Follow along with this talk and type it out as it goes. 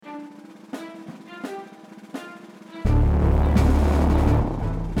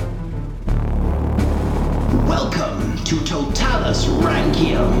to Totalis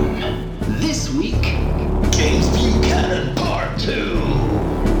Rankium. This week, James Buchanan Part 2.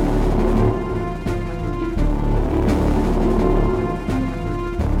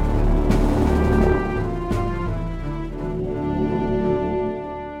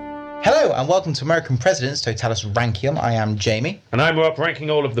 Hello and welcome to American Presidents Totalis Rankium. I am Jamie. And I'm up ranking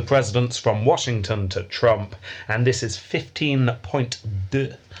all of the presidents from Washington to Trump. And this is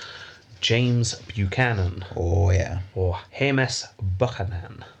 15.2. James Buchanan. Oh, yeah. Or James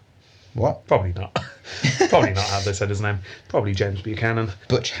Buchanan. What? Probably not. Probably not how they said his name. Probably James Buchanan.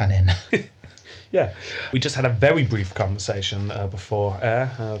 Butch Hannon. Yeah. We just had a very brief conversation before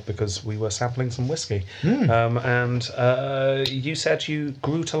air because we were sampling some whiskey. And you said you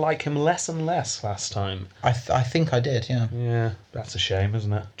grew to like him less and less last time. I think I did, yeah. Yeah, that's a shame,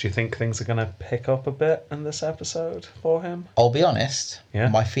 isn't it? Do you think things are going to pick up a bit in this episode for him? I'll be honest. Yeah?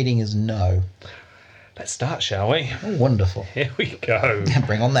 My feeling is no. Let's start, shall we? Oh, wonderful. Here we go.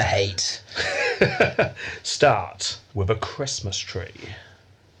 Bring on the hate. Start with a Christmas tree.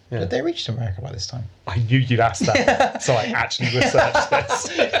 Yeah. Had they reached America by this time? I knew you'd ask that, so I actually researched this.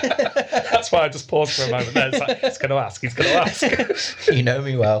 That's why I just paused for a moment there. It's like, he's going to ask. You know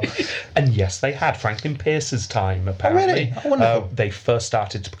me well. And yes, they had Franklin Pierce's time, apparently. Oh, really? Oh, wonderful. They first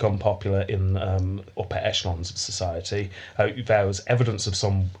started to become popular in upper echelons of society. There was evidence of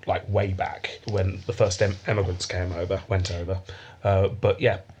some, like, way back when the first immigrants went over. But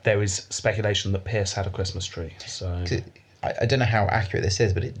yeah, there is speculation that Pierce had a Christmas tree. So I don't know how accurate this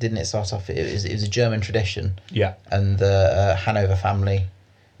is, but didn't start off? It was a German tradition. Yeah. And the Hanover family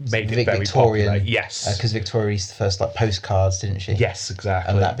made it very popular. Yes. Because Victoria used the first postcards, didn't she? Yes,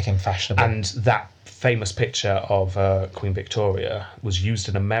 exactly. And that became fashionable. And that famous picture of Queen Victoria was used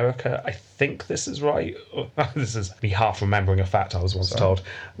in America. I think this is right. This is me half remembering a fact I was once told,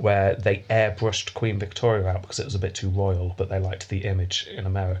 where they airbrushed Queen Victoria out because it was a bit too royal, but they liked the image in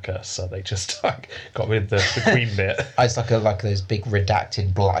America, so they just got rid of the Queen bit. It's like those big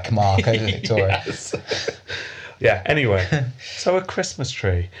redacted black mark over Victoria. Yes. Yeah, anyway, so a Christmas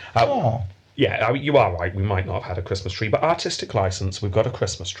tree. Yeah, you are right. We might not have had a Christmas tree, but artistic license, we've got a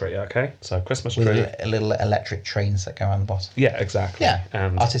Christmas tree, okay? So Christmas tree. With a little electric trains that go around the bottom. Yeah, exactly. Yeah,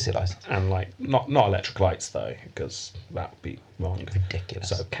 and artistic license. And not electric lights, though, because that would be wrong. Ridiculous.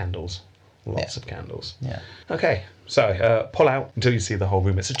 So candles. Lots of candles. Yeah. Okay, so pull out until you see the whole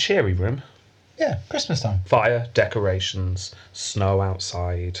room. It's a cheery room. Yeah, Christmas time. Fire, decorations, snow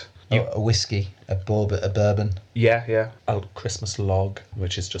outside. A whiskey, a bourbon. Yeah. A Christmas log,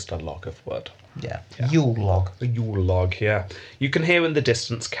 which is just a log of wood. Yeah. Yule log. A Yule log, yeah. You can hear in the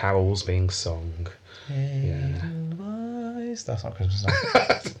distance carols being sung. Edelweiss. That's not Christmas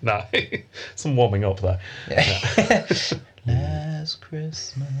time. No. Some warming up there. Yeah. Last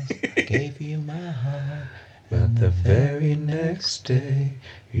Christmas, I gave you my heart. But the very next day,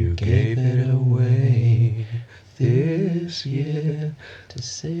 you gave it away. This year, to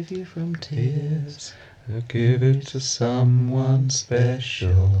save you from tears, I'll give it to someone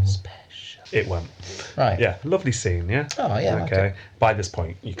special. It went. Right. Yeah, lovely scene, yeah? Oh, yeah. Okay. By this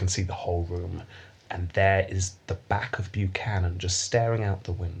point, you can see the whole room. And there is the back of Buchanan just staring out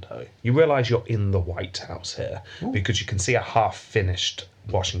the window. You realise you're in the White House here because you can see a half-finished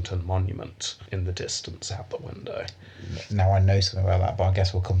Washington monument in the distance out the window. Now I know something about that, but I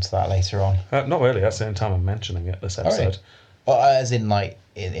guess we'll come to that later on. Not really. That's the only time I'm mentioning it this episode. Really? Well, as in,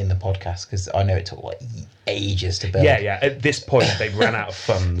 in the podcast, because I know it took, ages to build. Yeah. At this point, they've ran out of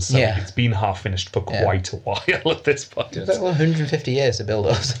funds, so it's been half-finished for quite a while at this point. It took 150 years to build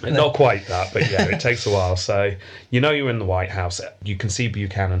us. Not quite that, but yeah, it takes a while. So you're in the White House. You can see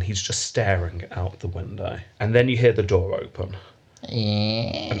Buchanan. He's just staring out the window. And then you hear the door open.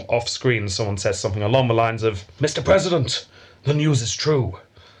 And off-screen, someone says something along the lines of, "Mr. President, the news is true.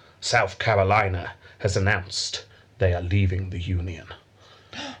 South Carolina has announced they are leaving the Union."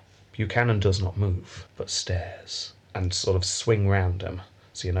 Buchanan does not move, but stares and sort of swing round him.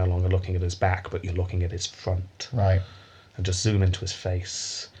 So you're no longer looking at his back, but you're looking at his front. Right. And just zoom into his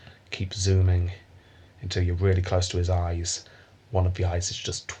face. Keep zooming until you're really close to his eyes. One of the eyes is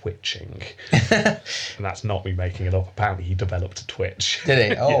just twitching. And that's not me making it up. Apparently he developed a twitch.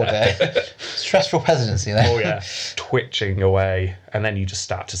 Did he? Oh, dear. Stressful presidency there. Oh, yeah. Twitching away. And then you just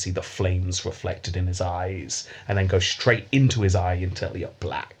start to see the flames reflected in his eyes. And then go straight into his eye until you're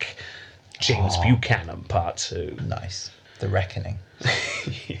black. James Buchanan, Part 2. Nice. The Reckoning.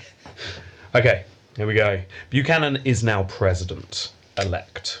 Okay, here we go. Buchanan is now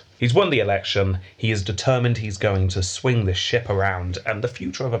president-elect. He's won the election. He is determined he's going to swing this ship around, and the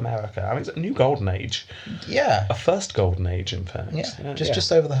future of America. I mean, it's a new golden age. Yeah. A first golden age, in fact. Yeah.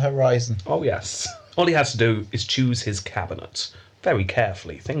 Just over the horizon. Oh, yes. All he has to do is choose his cabinet very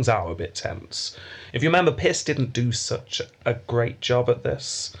carefully. Things are a bit tense. If you remember, Pierce didn't do such a great job at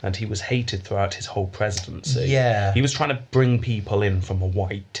this, and he was hated throughout his whole presidency. Yeah. He was trying to bring people in from a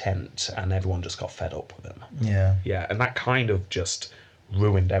white tent, and everyone just got fed up with him. Yeah. Yeah, and that kind of just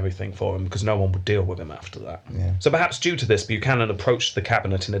ruined everything for him because no one would deal with him after that. Yeah. So perhaps due to this, Buchanan approached the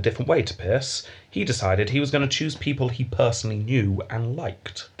cabinet in a different way to Pierce. He decided he was going to choose people he personally knew and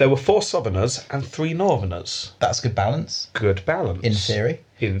liked. There were 4 Southerners and 3 Northerners. That's good balance. Good balance. In theory.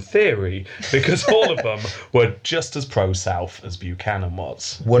 In theory, because all of them were just as pro-South as Buchanan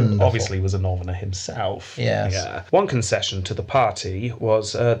was. Wonderful. Obviously was a Northerner himself. Yes. Yeah. One concession to the party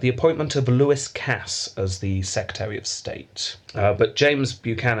was the appointment of Lewis Cass as the Secretary of State. But James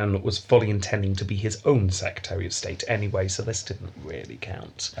Buchanan was fully intending to be his own Secretary of State anyway, so this didn't really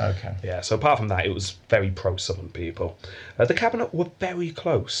count. Okay. Yeah, so apart from that, it was very pro-Southern people. The cabinet were very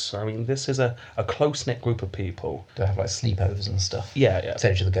close. I mean, this is a close-knit group of people. Do I have like sleepovers and stuff? Yeah.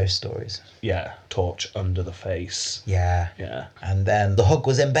 Tell you the ghost stories. Yeah, torch under the face. Yeah. Yeah. And then the hook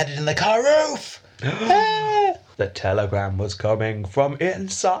was embedded in the car roof. The telegram was coming from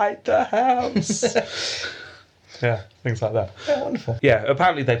inside the house. Yeah, things like that. Oh, wonderful. Yeah,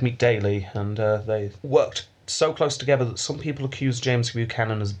 apparently they'd meet daily, and they worked so close together that some people accused James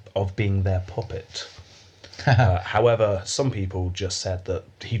Buchanan of being their puppet. However, some people just said that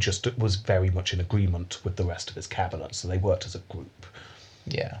he just was very much in agreement with the rest of his cabinet, so they worked as a group.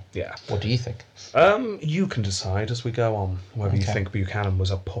 Yeah. Yeah. What do you think? You can decide as we go on whether you think Buchanan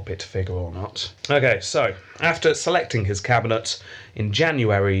was a puppet figure or not. Okay, so after selecting his cabinet, in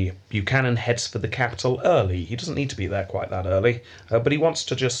January, Buchanan heads for the capital early. He doesn't need to be there quite that early, but he wants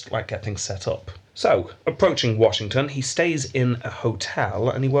to just get things set up. So, approaching Washington, he stays in a hotel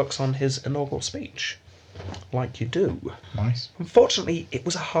and he works on his inaugural speech. Like you do. Nice. Unfortunately, it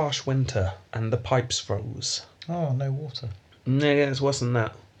was a harsh winter and the pipes froze. Oh, no water. Yeah, it's worse than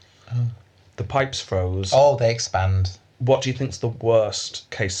that. The pipes froze. Oh, they expand. What do you think's the worst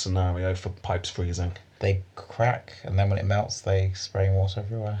case scenario for pipes freezing? They crack, and then when it melts, they spray water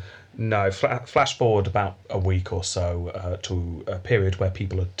everywhere. No, flash forward about a week or so to a period where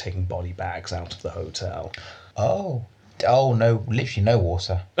people are taking body bags out of the hotel. Oh. Oh, no, literally no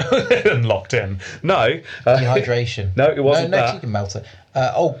water. And locked in. No. Dehydration. No, it wasn't no, that. You can melt it.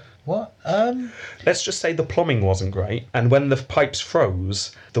 What? Let's just say the plumbing wasn't great, and when the pipes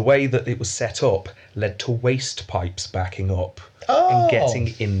froze, the way that it was set up led to waste pipes backing up and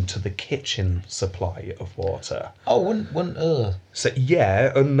getting into the kitchen supply of water. Oh, wouldn't. So,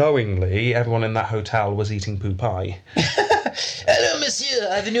 yeah, unknowingly, everyone in that hotel was eating poo pie. Hello, monsieur.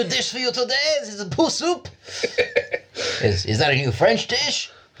 I have a new dish for you today. This is a poo soup. Is that a new French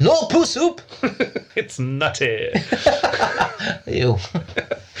dish? No poo soup. It's nutty. Ew.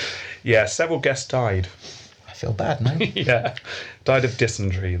 Yeah, several guests died. I feel bad now. Yeah, died of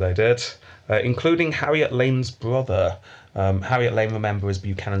dysentery, they did, including Harriet Lane's brother. Harriet Lane, remember, is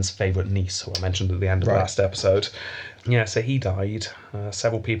Buchanan's favourite niece, who I mentioned at the end of the last episode. Yeah, so he died.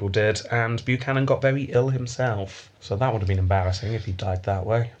 Several people did, and Buchanan got very ill himself. So that would have been embarrassing if he died that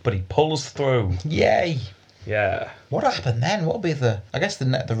way. But he pulls through. Yay. Yeah. What happened then? What would be I guess the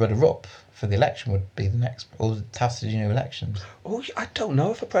runner-up for the election would be the next, or the have to do new elections. Oh, I don't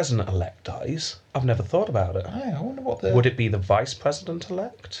know if a president-elect dies. I've never thought about it. Oh, I wonder what Would it be the vice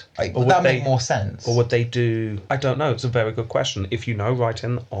president-elect? Would that make more sense? Or would they do... I don't know. It's a very good question. If you know, write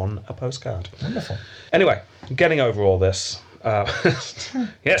in on a postcard. Wonderful. Anyway, getting over all this.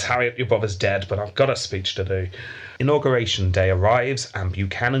 Yes, Harriet, your brother's dead, but I've got a speech to do. Inauguration day arrives and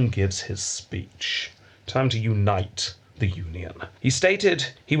Buchanan gives his speech. Time to unite the Union. He stated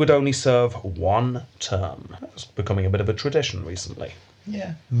he would only serve one term. That's becoming a bit of a tradition recently.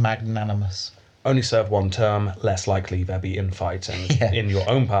 Yeah. Magnanimous. Only serve one term, less likely there be infighting in your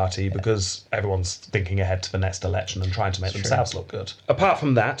own party because everyone's thinking ahead to the next election and trying to make themselves look good. Apart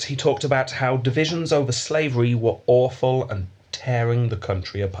from that, he talked about how divisions over slavery were awful and tearing the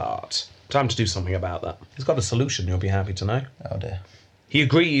country apart. Time to do something about that. He's got a solution, you'll be happy to know. Oh dear. He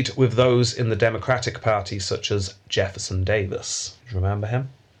agreed with those in the Democratic Party such as Jefferson Davis. Do you remember him?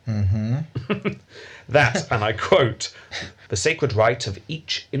 Mm-hmm. That, and I quote, "The sacred right of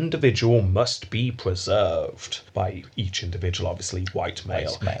each individual must be preserved." By each individual, obviously, white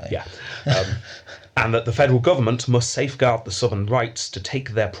male. Yeah. And that the federal government must safeguard the Southern rights to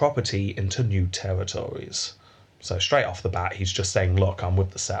take their property into new territories. So straight off the bat, he's just saying, look, I'm with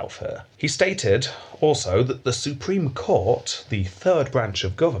the South here. He stated also that the Supreme Court, the third branch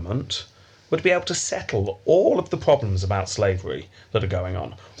of government, would be able to settle all of the problems about slavery that are going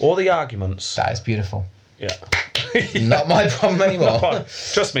on. All the arguments. That is beautiful. Yeah. Not my problem anymore.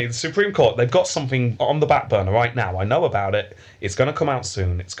 Trust me, the Supreme Court, they've got something on the back burner right now. I know about it. It's going to come out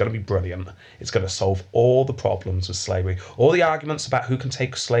soon. It's going to be brilliant. It's going to solve all the problems with slavery. All the arguments about who can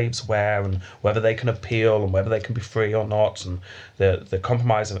take slaves where and whether they can appeal and whether they can be free or not, and the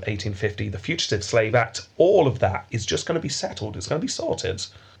Compromise of 1850, the Fugitive Slave Act, all of that is just going to be settled. It's going to be sorted.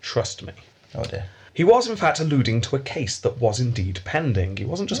 Trust me. Oh dear. He was, in fact, alluding to a case that was indeed pending. He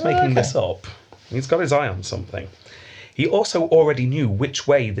wasn't just making this up. He's got his eye on something. He also already knew which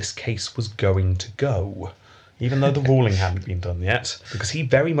way this case was going to go, even though the ruling hadn't been done yet, because he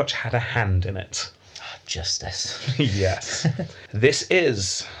very much had a hand in it. Justice. Yes. This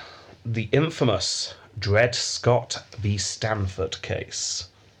is the infamous Dred Scott v. Stanford case.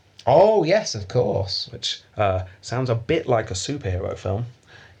 Oh, yes, of course. Which sounds a bit like a superhero film.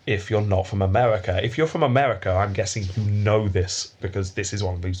 If you're not from America. If you're from America, I'm guessing you know this because this is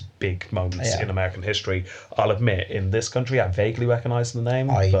one of those big moments in American history. I'll admit, in this country, I vaguely recognise the name.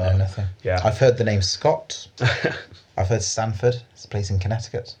 I know nothing. Yeah. I've heard the name Scott. I've heard Stanford. It's a place in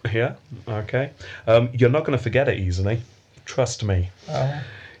Connecticut. Yeah, okay. You're not going to forget it easily. Trust me. Oh.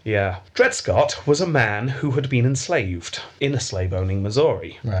 Yeah. Dred Scott was a man who had been enslaved in a slave-owning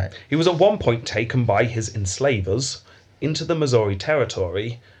Missouri. Right. He was at one point taken by his enslavers into the Missouri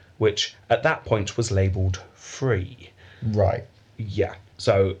Territory, which at that point was labelled free. Right. Yeah.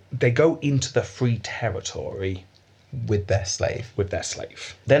 So they go into the free territory With their slave. with their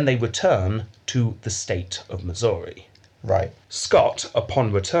slave. Then they return to the state of Missouri. Right. Scott,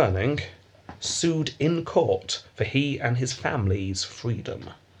 upon returning, sued in court for he and his family's freedom,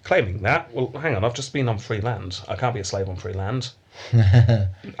 claiming that, well, hang on, I've just been on free land. I can't be a slave on free land.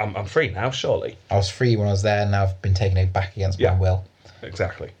 I'm free now, surely. I was free when I was there, and now I've been taken back against my will.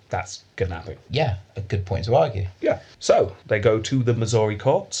 Exactly. That's kidnapping. Yeah, a good point to argue. Yeah. So they go to the Missouri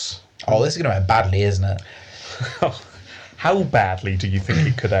courts. Oh, this is going to end badly, isn't it? How badly do you think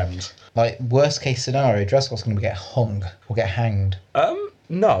it could end? Like, worst case scenario, Dred Scott's going to get hung or get hanged.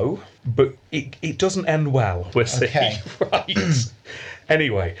 No, but it doesn't end well, we'll see. Okay. Right.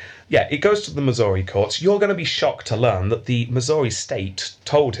 Anyway, yeah, it goes to the Missouri courts. You're going to be shocked to learn that the Missouri state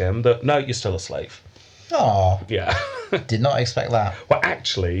told him that, no, you're still a slave. Oh, Yeah. did not expect that. Well,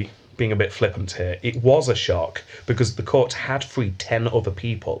 actually, being a bit flippant here, it was a shock because the court had freed 10 other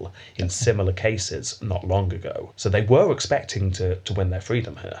people in similar cases not long ago. So they were expecting to win their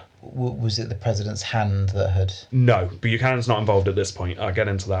freedom here. Was it the president's hand that had... No, Buchanan's not involved at this point. I'll get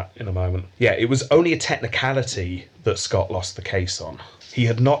into that in a moment. Yeah, it was only a technicality that Scott lost the case on. He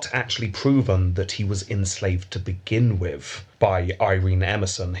had not actually proven that he was enslaved to begin with by Irene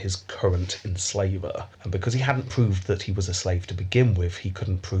Emerson, his current enslaver. And because he hadn't proved that he was a slave to begin with, he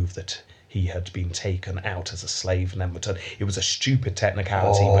couldn't prove that he had been taken out as a slave and then returned. It was a stupid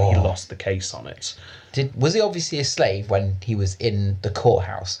technicality, but he lost the case on it. Was he obviously a slave when he was in the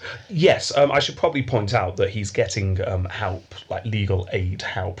courthouse? Yes, I should probably point out that he's getting help, like legal aid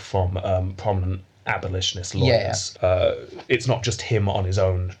help from prominent abolitionist lawyers. Yeah. It's not just him on his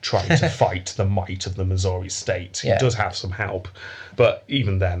own trying to fight the might of the Missouri state. He does have some help, but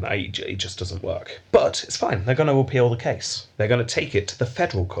even then, it just doesn't work. But it's fine. They're going to appeal the case. They're going to take it to the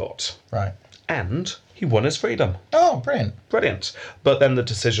federal court. Right. And he won his freedom. Oh, brilliant. Brilliant. But then the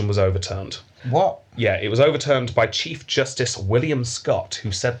decision was overturned. What? Yeah, it was overturned by Chief Justice William Scott,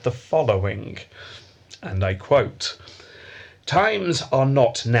 who said the following, and I quote, "Times are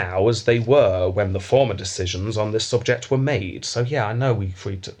not now as they were when the former decisions on this subject were made." So yeah, I know we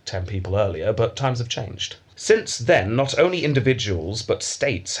freed 10 people earlier, but times have changed. "Since then, not only individuals, but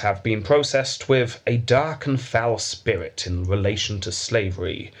states have been processed with a dark and foul spirit in relation to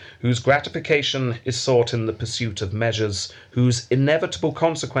slavery, whose gratification is sought in the pursuit of measures whose inevitable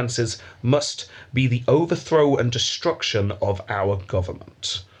consequences must be the overthrow and destruction of our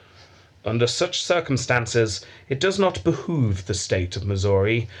government. Under such circumstances, it does not behoove the state of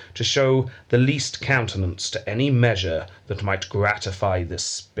Missouri to show the least countenance to any measure that might gratify this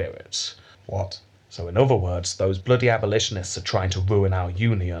spirit." What? So in other words, those bloody abolitionists are trying to ruin our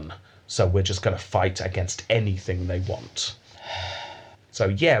union, so we're just going to fight against anything they want. So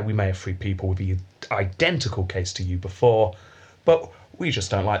yeah, we may have freed people with the identical case to you before, but we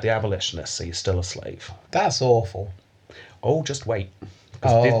just don't like the abolitionists, so you're still a slave. That's awful. Oh, just wait.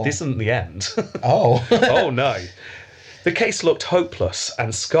 Because this isn't the end. Oh. Oh, no. The case looked hopeless,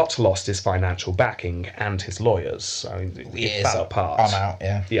 and Scott lost his financial backing and his lawyers. I mean, it fell apart. On out,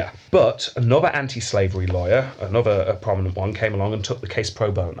 yeah. Yeah. But another anti-slavery lawyer, a prominent one, came along and took the case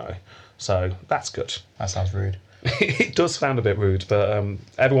pro bono. So that's good. That sounds rude. It does sound a bit rude, but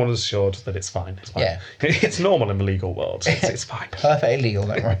everyone is assured that it's fine. It's fine. Yeah. It's normal in the legal world. It's fine. Perfectly legal,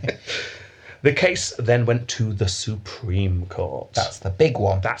 don't worry. The case then went to the Supreme Court. That's the big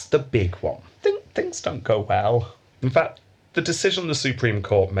one. That's the big one. Things don't go well. In fact, the decision the Supreme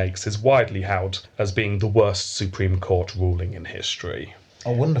Court makes is widely held as being the worst Supreme Court ruling in history.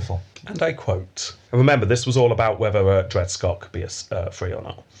 Oh, wonderful. And I quote, and remember, this was all about whether Dred Scott could be free or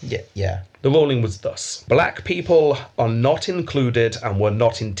not. Yeah. The ruling was thus: black people are not included and were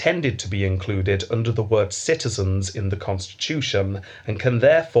not intended to be included under the word citizens in the Constitution, and can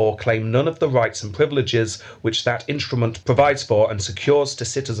therefore claim none of the rights and privileges which that instrument provides for and secures to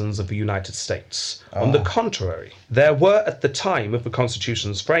citizens of the United States. On the contrary, there were at the time of the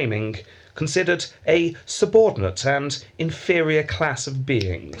Constitution's framing considered a subordinate and inferior class of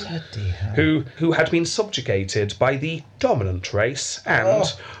beings who had been subjugated by the dominant race and,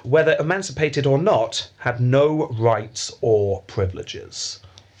 whether emancipated or not, had no rights or privileges.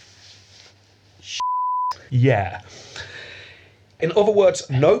 Yeah. In other words,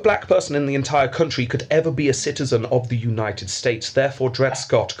 no black person in the entire country could ever be a citizen of the United States. Therefore, Dred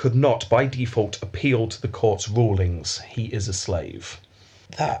Scott could not, by default, appeal to the court's rulings. He is a slave.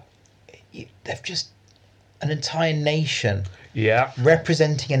 They've just... An entire nation... Yeah.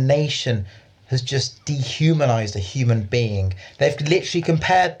 Representing a nation has just dehumanised a human being. They've literally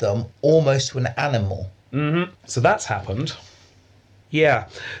compared them almost to an animal. Mm-hmm. So that's happened. Yeah.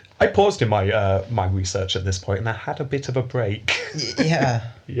 I paused in my my research at this point and I had a bit of a break. Yeah.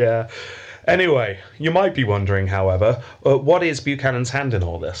 Yeah. Anyway, you might be wondering, however, what is Buchanan's hand in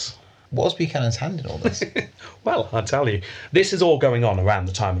all this? What's Buchanan's hand in all this? Well, I'll tell you. This is all going on around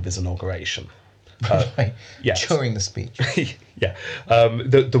the time of his inauguration. Right. Yes. During the speech. Yeah.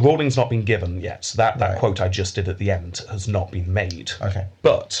 The ruling's not been given yet, so that Right. quote I just did at the end has not been made. Okay.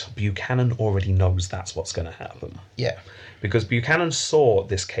 But Buchanan already knows that's what's going to happen. Yeah. Because Buchanan saw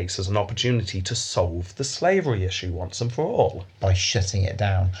this case as an opportunity to solve the slavery issue once and for all. By shutting it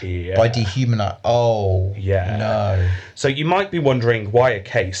down. Yeah. By dehumanising... Oh, Yeah. no. So you might be wondering why a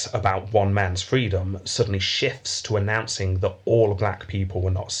case about one man's freedom suddenly shifts to announcing that all black people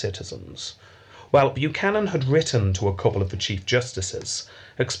were not citizens. Well, Buchanan had written to a couple of the Chief Justices,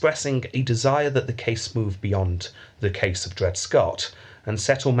 expressing a desire that the case move beyond the case of Dred Scott and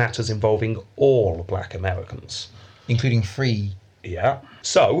settle matters involving all black Americans. Including free... Yeah.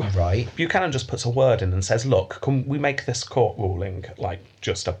 So, Right. Buchanan just puts a word in and says, look, can we make this court ruling like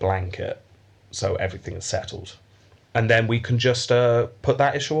just a blanket so everything is settled? And then we can just put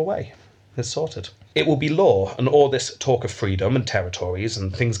that issue away. It's sorted. It will be law, and all this talk of freedom and territories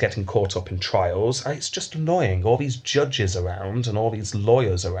and things getting caught up in trials, it's just annoying. All these judges around and all these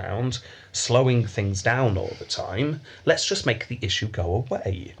lawyers around, slowing things down all the time. Let's just make the issue go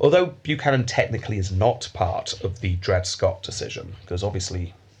away. Although Buchanan technically is not part of the Dred Scott decision, because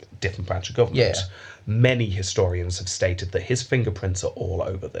obviously different branch of government, many historians have stated that his fingerprints are all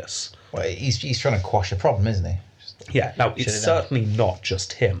over this. Well, he's trying to quash a problem, isn't he? Yeah, now it's certainly not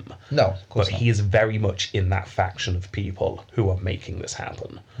just him. No, of course but not. he is very much in that faction of people who are making this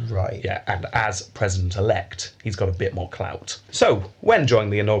happen. Right. Yeah, and as president-elect, he's got a bit more clout. So, when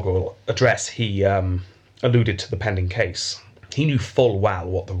during the inaugural address he alluded to the pending case, he knew full well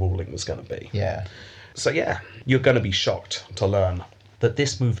what the ruling was going to be. Yeah. So yeah, you're going to be shocked to learn that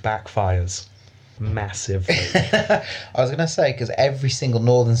this move backfires massively. I was going to say, because every single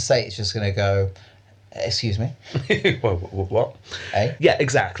northern state is just going to go... Excuse me. What? Eh? Yeah,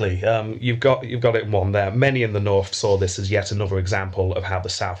 exactly. You've got it in one there. Many in the North saw this as yet another example of how the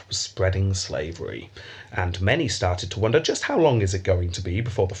South was spreading slavery, and many started to wonder just how long is it going to be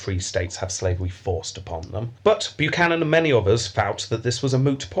before the free states have slavery forced upon them. But Buchanan and many others felt that this was a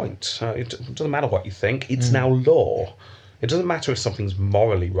moot point. It doesn't matter what you think; it's now law. It doesn't matter if something's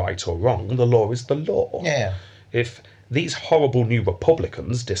morally right or wrong. The law is the law. Yeah. If these horrible new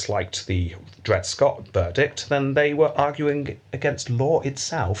Republicans disliked the Dred Scott verdict, then they were arguing against law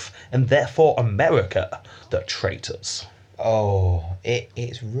itself, and therefore America, the traitors. Oh,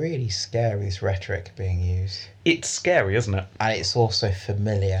 it's really scary, this rhetoric being used. It's scary, isn't it? And it's also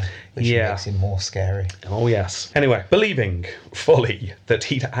familiar, which Yeah. makes it more scary. Oh, yes. Anyway, believing fully that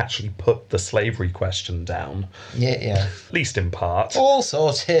he'd actually put the slavery question down, Yeah. at least in part. All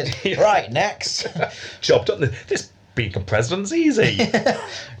sorted. Right, next. Job done. This being a president's easy.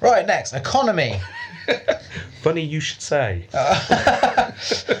 Right, next. Economy. Funny you should say.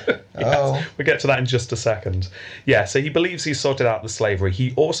 Oh. We'll get to that in just a second. Yeah, so he believes he's sorted out the slavery.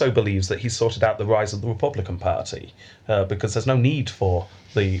 He also believes that he's sorted out the rise of the Republican Party, because there's no need for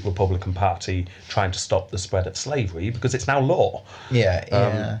the Republican Party trying to stop the spread of slavery, because it's now law.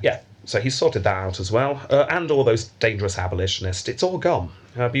 Yeah. Yeah, so he's sorted that out as well. And all those dangerous abolitionists, it's all gone.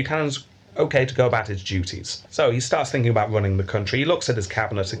 Buchanan's okay to go about his duties. So he starts thinking about running the country. He looks at his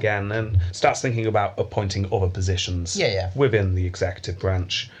cabinet again and starts thinking about appointing other positions within the executive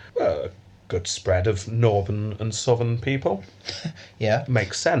branch. A good spread of northern and southern people. Yeah.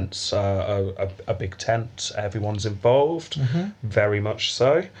 Makes sense. A big tent, everyone's involved, very much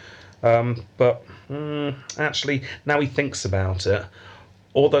so. But actually, now he thinks about it,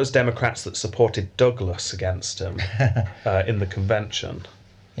 all those Democrats that supported Douglas against him in the convention,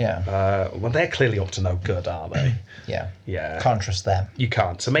 well, they're clearly up to no good, aren't they? Yeah. Can't trust them. You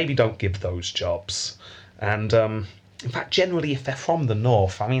can't. So maybe don't give those jobs. And in fact, generally, if they're from the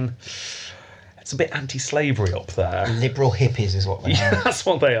north, I mean, it's a bit anti-slavery up there. Liberal hippies is what they are. That's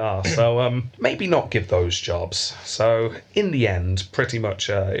what they are. So maybe not give those jobs. So in the end, pretty much,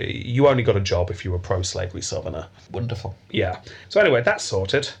 you only got a job if you were pro-slavery Southerner. Wonderful. Yeah. So anyway, that's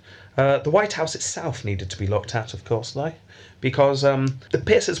sorted. The White House itself needed to be looked at, of course, though, because the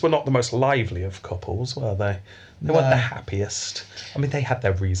Pierces were not the most lively of couples, were they? They weren't the happiest. I mean, they had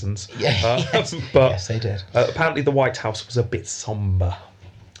their reasons. Yes. But Yes, they did. Apparently the White House was a bit sombre,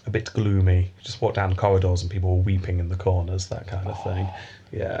 a bit gloomy. You just walked down corridors and people were weeping in the corners, that kind of thing.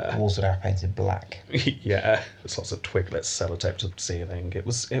 Yeah. Walls were now painted black. Yeah. There's lots of twiglets sellotaped to the ceiling. It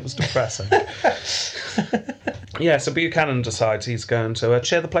was depressing. Yeah, so Buchanan decides he's going to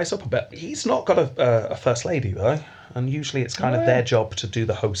cheer the place up a bit. He's not got a first lady, though, and usually it's kind of their job to do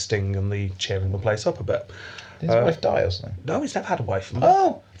the hosting and the cheering the place up a bit. Did his wife die or something? No, he's never had a wife.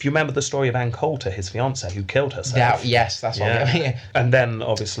 Oh! If you remember the story of Ann Coulter, his fiancée, who killed herself. Yes, that's what I mean. And then,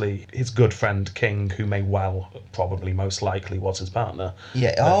 obviously, his good friend King, who probably most likely was his partner.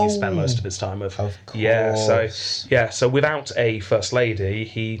 Yeah, he spent most of his time with. Of course. So without a first lady,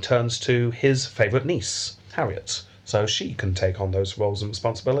 he turns to his favourite niece, Harriet. So she can take on those roles and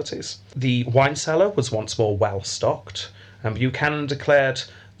responsibilities. The wine cellar was once more well stocked, and Buchanan declared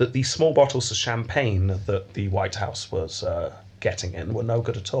that the small bottles of champagne that the White House was getting in were no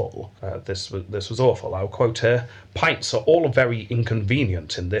good at all. This was awful. I'll quote here: "Pints are all very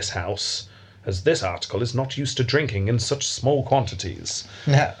inconvenient in this house, as this article is not used to drinking in such small quantities."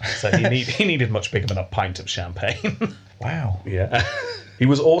 No. So he needed much bigger than a pint of champagne. Wow. Yeah. He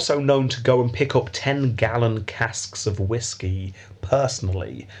was also known to go and pick up 10-gallon casks of whiskey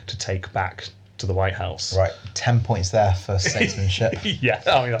personally to take back to the White House. Right, 10 points there for statesmanship. Yeah,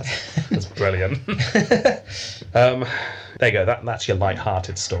 I mean, that's brilliant. There you go, that's your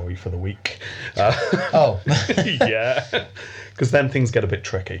light-hearted story for the week. Yeah, because then things get a bit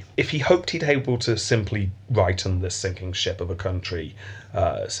tricky. If he hoped he'd able to simply righten this sinking ship of a country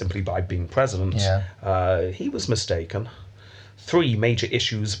simply by being president, he was mistaken. 3 major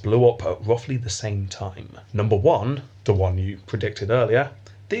issues blew up at roughly the same time. Number 1, the one you predicted earlier,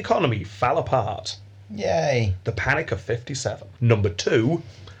 the economy fell apart. Yay. The Panic of '57. Number 2,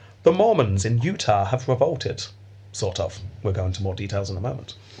 the Mormons in Utah have revolted. Sort of. We'll go into more details in a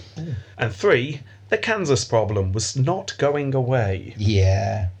moment. And 3, the Kansas problem was not going away.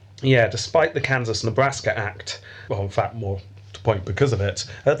 Yeah. Yeah, despite the Kansas-Nebraska Act, well, in fact, more to point because of it,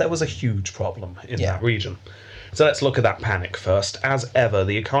 there was a huge problem in that region. So let's look at that panic first. As ever,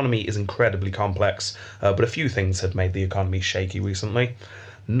 the economy is incredibly complex, but a few things had made the economy shaky recently.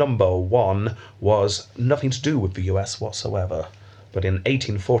 Number 1 was nothing to do with the US whatsoever. But in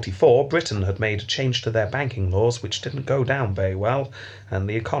 1844, Britain had made a change to their banking laws which didn't go down very well, and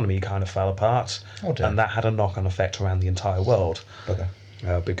the economy kind of fell apart. Oh dear. And that had a knock-on effect around the entire world. Okay.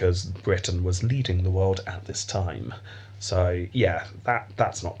 Because Britain was leading the world at this time. So, yeah,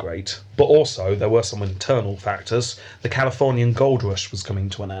 that's not great. But also, there were some internal factors. The Californian gold rush was coming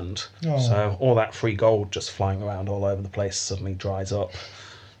to an end. Oh. So all that free gold just flying around all over the place suddenly dries up.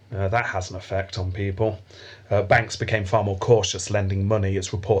 That has an effect on people. Banks became far more cautious lending money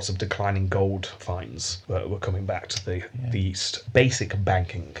as reports of declining gold finds were coming back to the east. Basic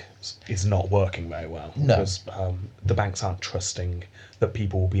banking is not working very well because the banks aren't trusting that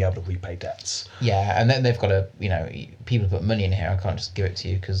people will be able to repay debts. Yeah, and then they've got to, people put money in here, I can't just give it to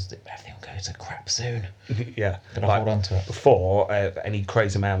you because everything will go to crap soon. Yeah. Got to hold on to it. Before, any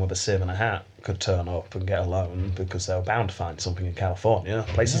crazy man with a sieve and a hat could turn up and get a loan because they were bound to find something in California.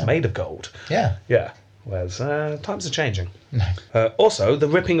 Places made of gold. Yeah. Yeah. Whereas times are changing. Also, the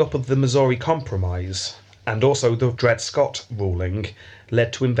ripping up of the Missouri Compromise and also the Dred Scott ruling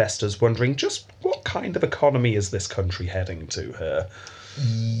led to investors wondering just what kind of economy is this country heading to here?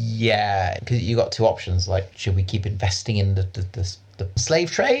 Yeah, because you got 2 options. Like, should we keep investing in the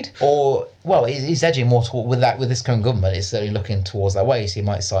slave trade, or he's edging more toward with this current government. It's certainly looking towards that way. So you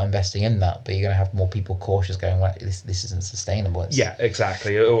might start investing in that, but you're going to have more people cautious, going, "Well, this isn't sustainable." Yeah,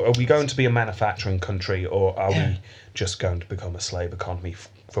 exactly. Are we going to be a manufacturing country, or are we just going to become a slave economy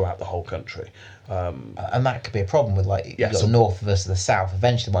throughout the whole country. And that could be a problem with like you've got so- the north versus the south.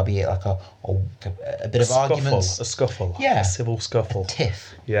 Eventually, there might be like a bit of arguments, A scuffle. Yeah. A civil scuffle.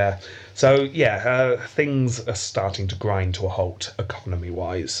 tiff. Yeah. So, things are starting to grind to a halt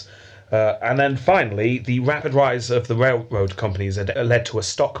economy-wise. And then finally, the rapid rise of the railroad companies had led to a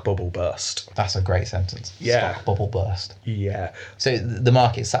stock bubble burst. That's a great sentence. Yeah. Stock bubble burst. Yeah. So the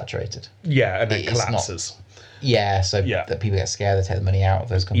market's saturated. Yeah, and it It's not- collapses. Yeah, so Yeah. that people get scared, they take the money out of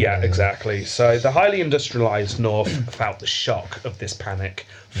those companies. Yeah, exactly. So the highly industrialized North felt the shock of this panic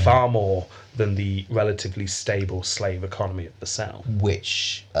far more than the relatively stable slave economy of the South.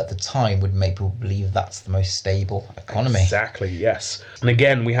 Which at the time would make people believe that's the most stable economy. Exactly, yes. And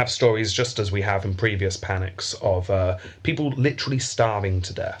again, we have stories, just as we have in previous panics, of people literally starving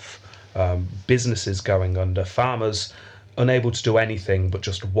to death, businesses going under, farmers unable to do anything but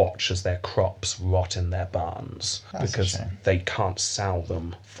just watch as their crops rot in their barns That's a because shame. they can't sell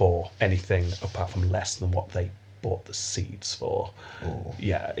them for anything apart from less than what they bought the seeds for. Ooh.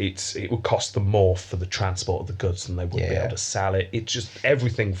 Yeah, it would cost them more for the transport of the goods than they would be Yeah. able to sell it. It just,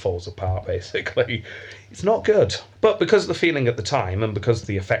 everything falls apart basically. It's not good. But because of the feeling at the time and because of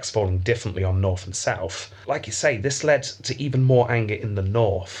the effects falling differently on North and South, like you say, this led to even more anger in the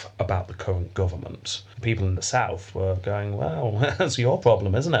North about the current government. People in the South were going, well, that's your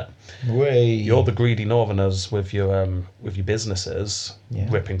problem, isn't it? You're the greedy Northerners with your businesses, Yeah.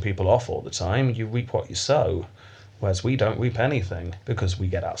 ripping people off all the time. You reap what you sow. Whereas we don't reap anything because we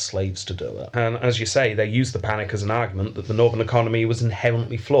get our slaves to do it. And as you say, they used the panic as an argument that the northern economy was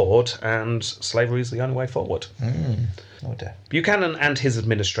inherently flawed and slavery is the only way forward. Oh dear. Buchanan and his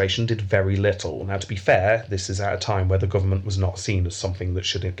administration did very little. Now, to be fair, this is at a time where the government was not seen as something that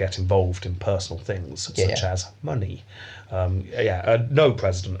should get involved in personal things, such as money. No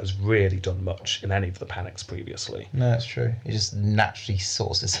president has really done much in any of the panics previously. No, that's true. It just naturally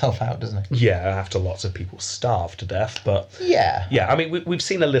sorts itself out, doesn't it? Yeah, after lots of people starved to death, but... Yeah. Yeah, I mean, we've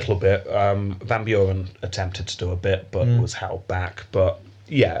seen a little bit. Van Buren attempted to do a bit, but was held back. But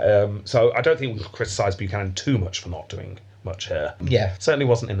yeah, so I don't think we can criticise Buchanan too much for not doing much here. Yeah. Certainly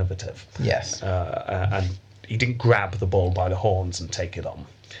wasn't innovative. Yes. And he didn't grab the bull by the horns and take it on.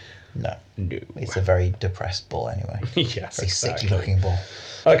 No. No. It's a very depressed bull anyway. Yes, Very exactly. sickly looking bull.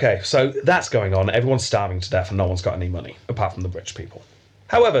 Okay, so that's going on. Everyone's starving to death and no one's got any money, apart from the rich people.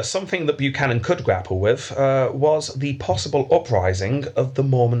 However, something that Buchanan could grapple with was the possible uprising of the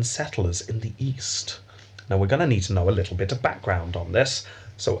Mormon settlers in the East. Now, we're going to need to know a little bit of background on this.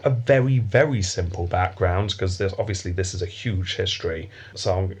 So a very, very simple background, because obviously this is a huge history,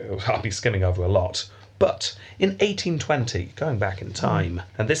 so I'll be skimming over a lot. But in 1820, going back in time,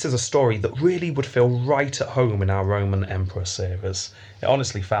 and this is a story that really would feel right at home in our Roman Emperor series. It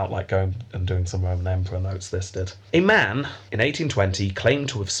honestly felt like going and doing some Roman Emperor notes, this did. A man in 1820 claimed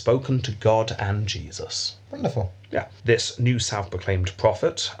to have spoken to God and Jesus. Wonderful. Yeah. This new self-proclaimed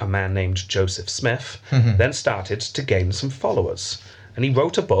prophet, a man named Joseph Smith, then started to gain some followers. And he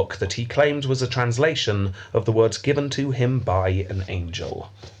wrote a book that he claimed was a translation of the words given to him by an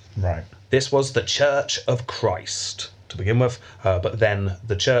angel. Right. This was the Church of Christ, to begin with, but then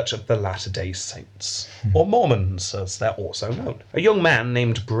the Church of the Latter-day Saints, or Mormons, as they're also known. A young man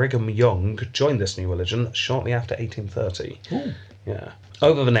named Brigham Young joined this new religion shortly after 1830. Ooh. Yeah.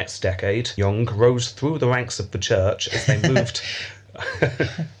 Over the next decade, Young rose through the ranks of the church as they moved...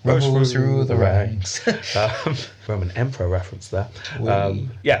 Rose through the ranks. Roman Emperor reference there. Wee.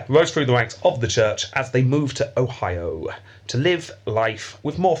 Rose through the ranks of the church as they moved to Ohio to live life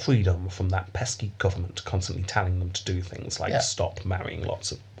with more freedom from that pesky government constantly telling them to do things like stop marrying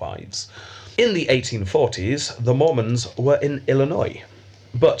lots of wives. In the 1840s, the Mormons were in Illinois.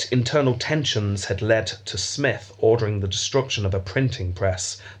 But internal tensions had led to Smith ordering the destruction of a printing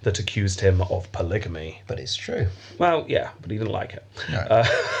press that accused him of polygamy. But it's true. Well, yeah, but he didn't like it. No.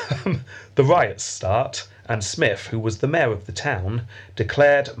 The riots start, and Smith, who was the mayor of the town,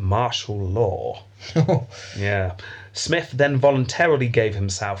 declared martial law. Yeah. Smith then voluntarily gave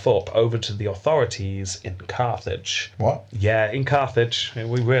himself up over to the authorities in Carthage. What? Yeah, in Carthage.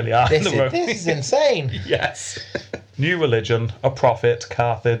 We really are in the room. This is insane. Yes. New religion, a prophet,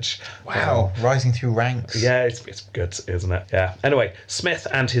 Carthage. Wow. Rising through ranks. Yeah, it's good, isn't it? Yeah. Anyway, Smith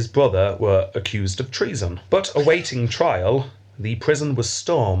and his brother were accused of treason. But awaiting trial, the prison was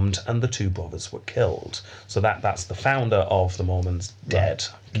stormed and the two brothers were killed. So that's the founder of the Mormons dead,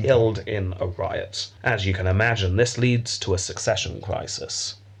 killed in a riot. As you can imagine, this leads to a succession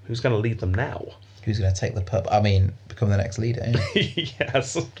crisis. Who's going to lead them now? Who's going to take the purple? I mean, become the next leader.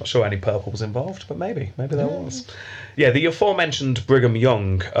 Yes. Not sure any purple was involved, but maybe there was. Yeah, the aforementioned Brigham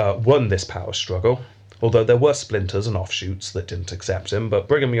Young won this power struggle. although there were splinters and offshoots that didn't accept him, but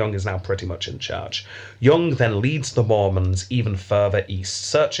Brigham Young is now pretty much in charge. Young then leads the Mormons even further east,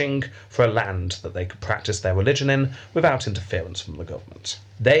 searching for a land that they could practice their religion in without interference from the government.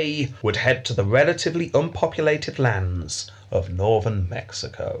 They would head to the relatively unpopulated lands of northern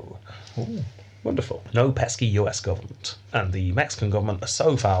Mexico. Ooh. Wonderful. No pesky US government. And the Mexican government are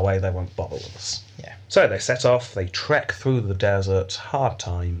so far away they won't bother with us. Yeah. So they set off, they trek through the desert, hard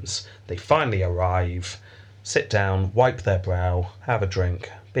times. They finally arrive, sit down, wipe their brow, have a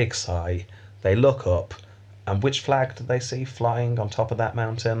drink, big sigh. They look up, and which flag do they see flying on top of that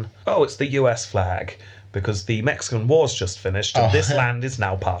mountain? Oh, it's the US flag, because the Mexican War's just finished, and this land is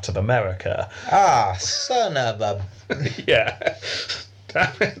now part of America. Ah, son of a... Yeah.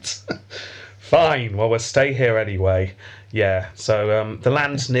 Damn it. Fine, well, we'll stay here anyway. Yeah, so the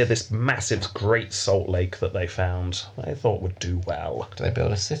land's near this massive Great Salt Lake that they found. They thought would do well. Do they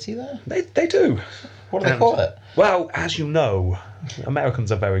build a city there? They do. What do they call it? Well, as you know,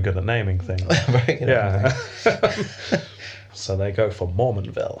 Americans are very good at naming things. Very good. Yeah. So they go for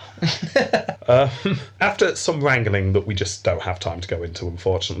Mormonville. After some wrangling that we just don't have time to go into,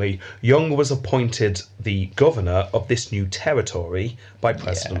 unfortunately, Young was appointed the governor of this new territory by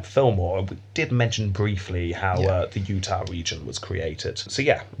President Fillmore. We did mention briefly how the Utah region was created. So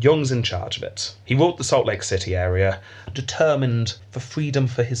yeah, Young's in charge of it. He ruled the Salt Lake City area, determined for freedom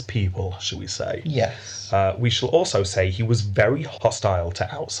for his people, shall we say. Yes. We shall also say he was very hostile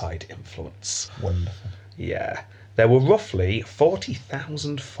to outside influence. Wonderful. Yeah. There were roughly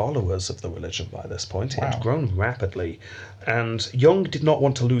 40,000 followers of the religion by this point. It had grown rapidly, and Young did not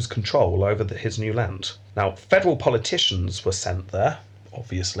want to lose control over his new land. Now, federal politicians were sent there,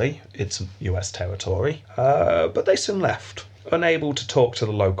 obviously. It's US territory, but they soon left, unable to talk to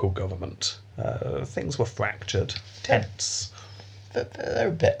the local government. Things were fractured, tense. They're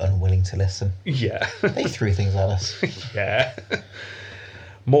a bit unwilling to listen. Yeah. They threw things at us. Yeah.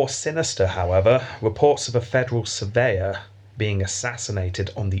 More sinister, however, reports of a federal surveyor being assassinated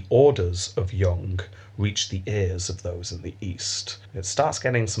on the orders of Young reached the ears of those in the East. It starts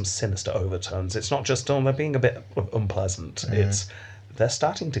getting some sinister overtones. It's not just, they're being a bit unpleasant. It's, they're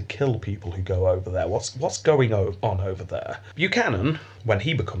starting to kill people who go over there. What's going on over there? Buchanan, when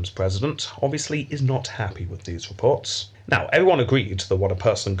he becomes president, obviously is not happy with these reports. Now, everyone agreed that what a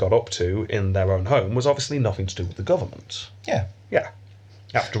person got up to in their own home was obviously nothing to do with the government. Yeah. Yeah.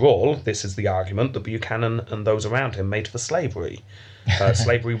 After all, this is the argument that Buchanan and those around him made for slavery.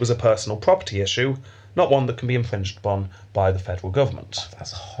 Slavery was a personal property issue, not one that can be infringed upon by the federal government.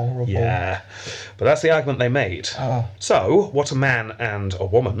 That's horrible. Yeah, but that's the argument they made. Oh. So, what a man and a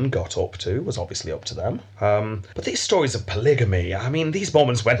woman got up to was obviously up to them. But these stories of polygamy, I mean, these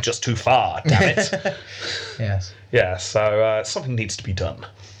Mormons went just too far, damn it. Yes. Yeah, so something needs to be done.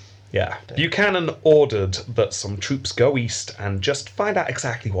 Yeah. Buchanan ordered that some troops go east and just find out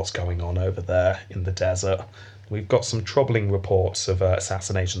exactly what's going on over there in the desert. We've got some troubling reports of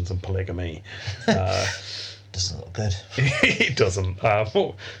assassinations and polygamy. Doesn't look good. It doesn't.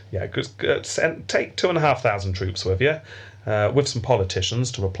 Yeah, take 2,500 troops with you, with some politicians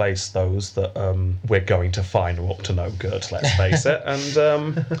to replace those that we're going to find are up to no good, let's face it.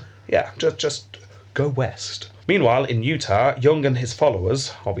 And, yeah, just go west. Meanwhile, in Utah, Young and his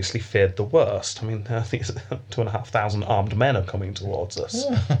followers obviously feared the worst. I mean, I think 2,500 armed men are coming towards us.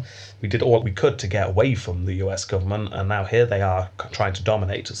 We did all we could to get away from the US government, and now here they are trying to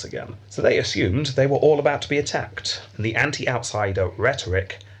dominate us again. So they assumed they were all about to be attacked, and the anti-outsider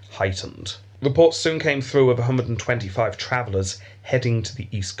rhetoric heightened. Reports soon came through of 125 travellers heading to the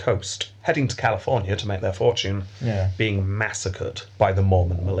East Coast, heading to California to make their fortune, being massacred by the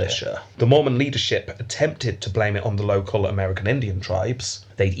Mormon militia. The Mormon leadership attempted to blame it on the local American Indian tribes.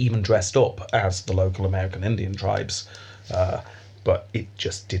 They'd even dressed up as the local American Indian tribes, but it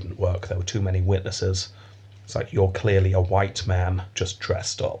just didn't work. There were too many witnesses. It's like, you're clearly a white man just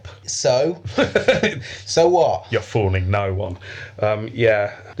dressed up. So? So what? You're fooling no one.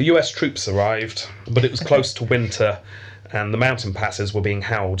 Yeah, the US troops arrived, but it was close to winter, and the mountain passes were being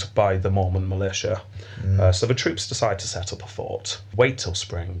held by the Mormon militia. So the troops decide to set up a fort, wait till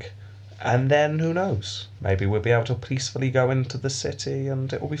spring, and then who knows? Maybe we'll be able to peacefully go into the city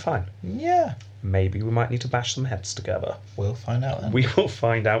and it will be fine. Yeah. Maybe we might need to bash some heads together. We'll find out then. We will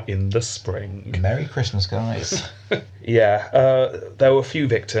find out in the spring. Merry Christmas, guys. Yeah, there were a few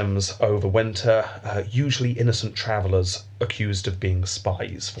victims over winter, usually innocent travellers accused of being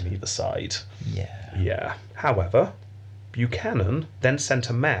spies from either side. Yeah. Yeah. However, Buchanan then sent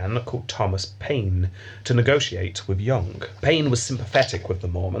a man called Thomas Paine to negotiate with Young. Paine was sympathetic with the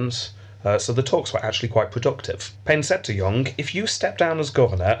Mormons, So the talks were actually quite productive. Paine said to Young, "If you step down as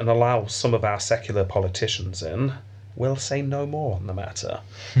governor and allow some of our secular politicians in, we'll say no more on the matter.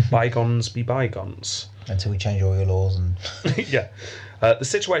 Bygones be bygones." Until we change all your laws and... Yeah. The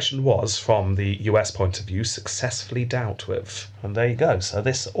situation was, from the US point of view, successfully dealt with. And there you go. So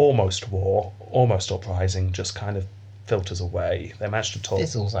this almost war, almost uprising, just kind of filters away. They managed to talk...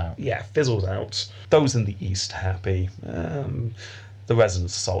 Fizzles out. Yeah, fizzles out. Those in the East happy. The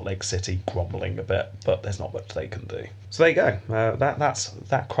residents of Salt Lake City grumbling a bit, but there's not much they can do. So there you go. That's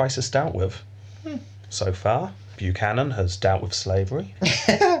that crisis dealt with. So far, Buchanan has dealt with slavery.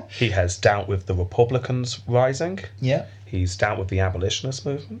 He has dealt with the Republicans rising. Yeah. He's dealt with the abolitionist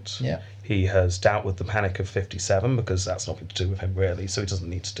movement. Yeah. He has dealt with the Panic of '57, because that's nothing to do with him really, so he doesn't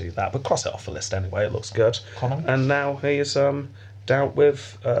need to do that. But cross it off the list anyway, it looks good. Economy. And now he's dealt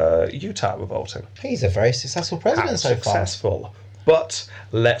with Utah revolting. He's a very successful president so far. Successful. But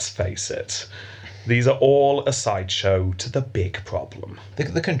let's face it, these are all a sideshow to the big problem.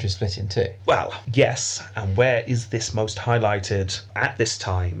 The country's split in two. Well, yes, and where is this most highlighted at this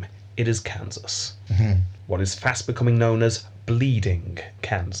time? It is Kansas. What is fast becoming known as Bleeding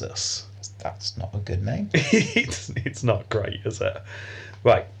Kansas. That's not a good name. It's not great, is it?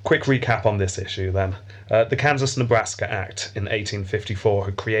 Right, quick recap on this issue then. The Kansas-Nebraska Act in 1854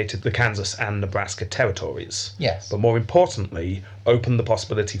 had created the Kansas and Nebraska territories. Yes. But more importantly, opened the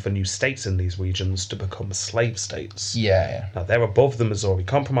possibility for new states in these regions to become slave states. Yeah. Now, they're above the Missouri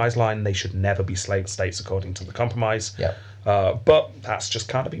Compromise line. They should never be slave states according to the Compromise. Yeah. But that's just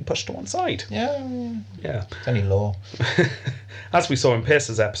kind of been pushed to one side. Yeah. Yeah. It's only law. As we saw in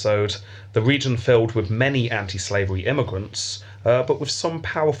Pierce's episode, the region filled with many anti-slavery immigrants, but with some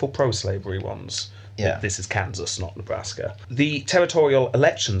powerful pro-slavery ones. Yeah. This is Kansas, not Nebraska. The territorial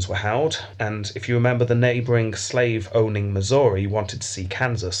elections were held, and if you remember, the neighbouring slave-owning Missouri wanted to see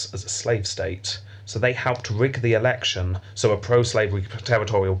Kansas as a slave state. So they helped rig the election so a pro-slavery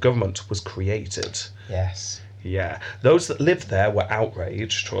territorial government was created. Yes. Yeah, those that lived there were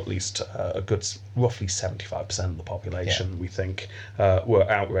outraged, or at least a good roughly 75% of the population, we think, were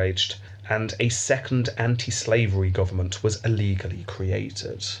outraged, and a second anti-slavery government was illegally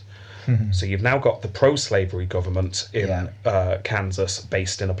created. So you've now got the pro-slavery government in Kansas,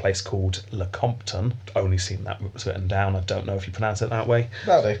 based in a place called Lecompton. Only seen that written down. I don't know if you pronounce it that way.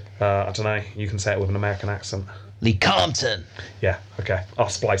 That'll do. I don't know. You can say it with an American accent. Lecompton. Yeah, okay. I'll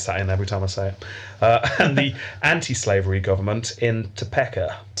splice that in every time I say it. And the anti-slavery government in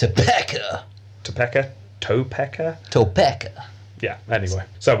Topeka. Topeka. Topeka? Yeah, anyway.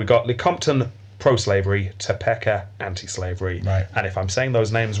 So we got Lecompton, pro-slavery, Topeka, anti-slavery. Right. And if I'm saying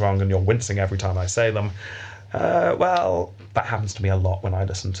those names wrong and you're wincing every time I say them, well, that happens to me a lot when I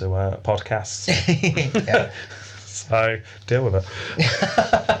listen to podcasts. Yeah. So deal with it.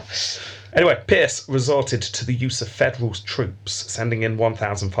 Anyway, Pierce resorted to the use of federal troops, sending in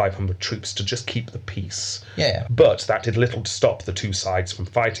 1,500 troops to just keep the peace. Yeah. But that did little to stop the two sides from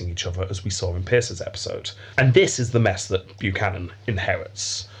fighting each other, as we saw in Pierce's episode. And this is the mess that Buchanan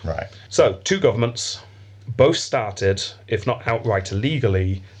inherits. Right. So, two governments, both started, if not outright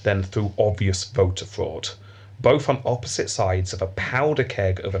illegally, then through obvious voter fraud. Both on opposite sides of a powder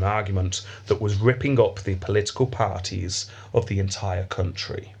keg of an argument that was ripping up the political parties of the entire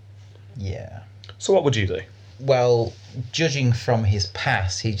country. Yeah. So what would you do? Well, judging from his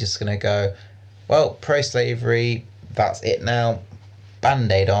past, he's just going to go, well, pro-slavery, that's it now.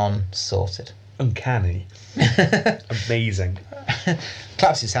 Band-aid on, sorted. Uncanny. Amazing.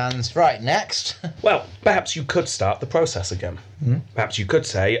 Claps his hands. Right, next. Well, perhaps you could start the process again. Perhaps you could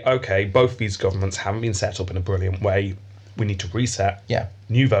say, okay, both these governments haven't been set up in a brilliant way. We need to reset. Yeah.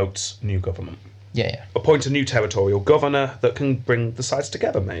 New votes, new government. Yeah. Appoint a new territorial governor that can bring the sides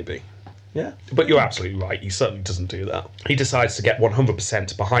together, maybe. Yeah, but you're absolutely right. He certainly doesn't do that. He decides to get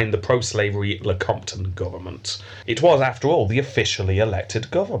 100% behind the pro-slavery Lecompton government. It was, after all, the officially elected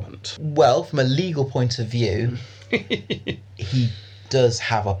government. Well, from a legal point of view, he does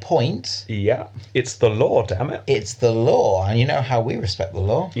have a point. Yeah, it's the law, damn it. It's the law, and you know how we respect the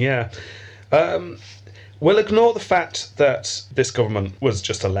law. Yeah. We'll ignore the fact that this government was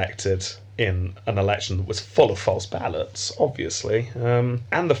just elected in an election that was full of false ballots, obviously,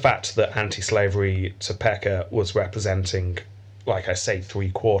 and the fact that anti-slavery Topeka was representing, like I say,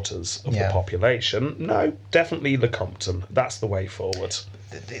 3/4 of the population. No, definitely Lecompton. That's the way forward.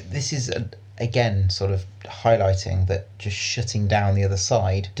 This is, again, sort of highlighting that just shutting down the other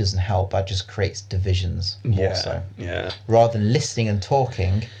side doesn't help. That just creates divisions more so. Yeah. Rather than listening and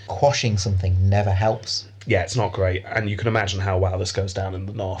talking, quashing something never helps. Yeah, it's not great. And you can imagine how well this goes down in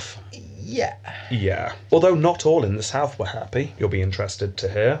the north. Yeah. Yeah. Although not all in the South were happy, you'll be interested to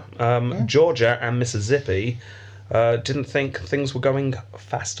hear. Georgia and Mississippi didn't think things were going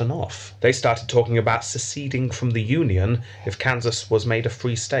fast enough. They started talking about seceding from the Union if Kansas was made a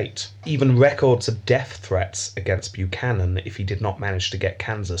free state. Even records of death threats against Buchanan if he did not manage to get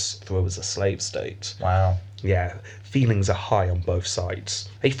Kansas through as a slave state. Wow. Yeah, feelings are high on both sides.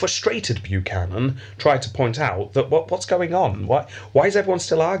 A frustrated Buchanan tried to point out that what's going on? Why is everyone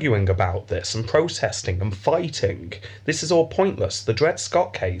still arguing about this and protesting and fighting? This is all pointless. The Dred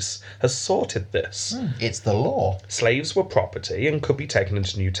Scott case has sorted this. It's the law. Slaves were property and could be taken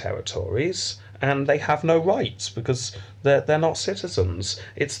into new territories, and they have no rights because they're not citizens.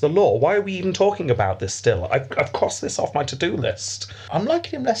 It's the law. Why are we even talking about this still? I've crossed this off my to-do list. I'm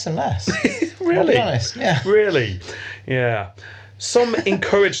liking him less and less. Really? I'll be honest, yeah. Really? Yeah. Some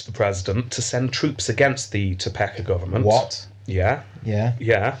encouraged the president to send troops against the Topeka government. What? Yeah. Yeah.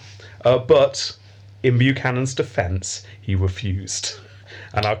 Yeah. But in Buchanan's defence, he refused.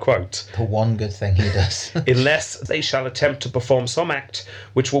 And I'll quote, The one good thing he does. unless they shall attempt to perform some act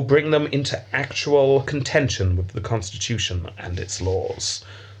which will bring them into actual contention with the Constitution and its laws.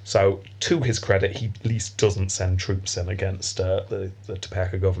 So, to his credit, he at least doesn't send troops in against the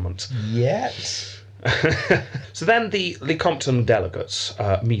Topeka government. Yet. So then the Lecompton delegates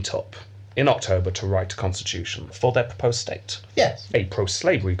meet up in October to write a constitution for their proposed state. Yes. A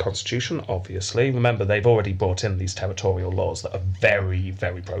pro-slavery constitution, obviously. Remember, they've already brought in these territorial laws that are very,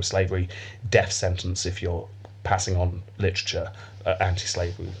 very pro-slavery. Death sentence if you're passing on literature,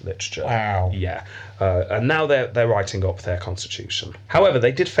 anti-slavery literature. Wow. Yeah. And now they're writing up their constitution. However,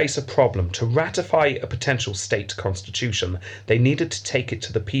 they did face a problem. To ratify a potential state constitution, they needed to take it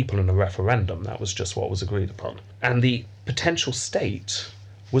to the people in a referendum. That was just what was agreed upon. And the potential state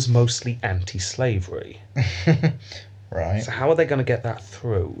was mostly anti-slavery. Right. So how are they going to get that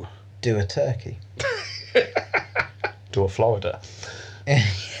through? Do a turkey. To a Florida.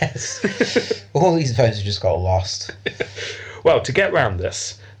 Yes. All these votes have just got lost. Well, to get round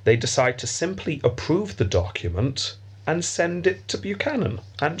this, they decide to simply approve the document and send it to Buchanan.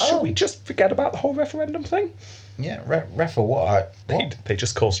 And should we just forget about the whole referendum thing? Yeah, ref or what? They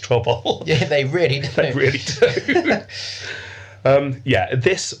just cause trouble. Yeah, they really do. They really do. Yeah,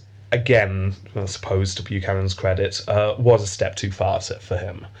 this, again, I suppose to Buchanan's credit, was a step too far for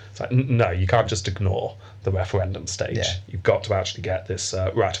him. It's like, no, you can't just ignore the referendum stage. Yeah. You've got to actually get this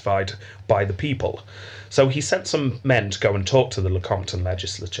ratified by the people. So he sent some men to go and talk to the Lecompton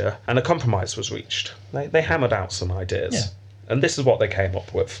legislature, and a compromise was reached. They hammered out some ideas. Yeah. And this is what they came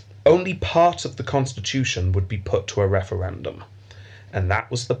up with. Only part of the Constitution would be put to a referendum, and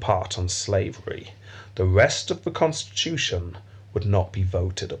that was the part on slavery. The rest of the Constitution would not be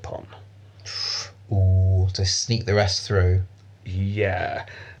voted upon. Ooh, to sneak the rest through. Yeah.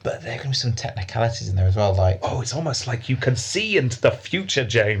 But there are going to be some technicalities in there as well, like... Oh, it's almost like you can see into the future,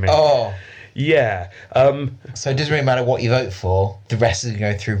 Jamie. Oh, Yeah. so it doesn't really matter what you vote for, the rest is going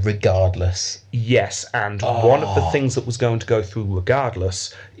to go through regardless. Yes, and one of the things that was going to go through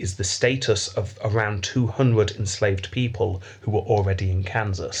regardless is the status of around 200 enslaved people who were already in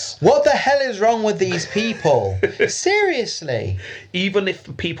Kansas. What the hell is wrong with these people? Seriously? Even if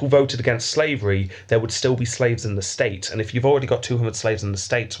the people voted against slavery, there would still be slaves in the state. And if you've already got 200 slaves in the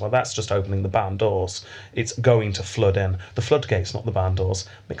state, well, that's just opening the barn doors. It's going to flood in. The floodgates, not the barn doors.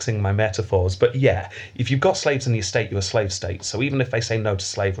 Mixing my metaphors. But yeah, if you've got slaves in your state, you're a slave state. So even if they say no to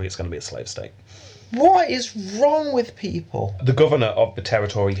slavery, it's going to be a slave state. What is wrong with people? The governor of the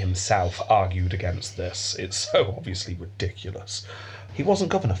territory himself argued against this. It's so obviously ridiculous. He wasn't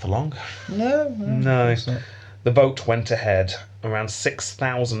governor for long. No. The vote went ahead. Around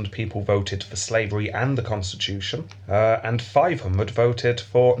 6,000 people voted for slavery and the Constitution, and 500 voted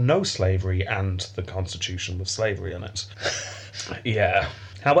for no slavery and the Constitution with slavery in it. Yeah.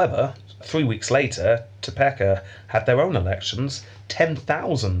 However, 3 weeks later, Topeka had their own elections.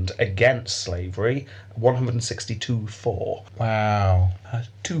 10,000 against slavery, 162 for. Wow.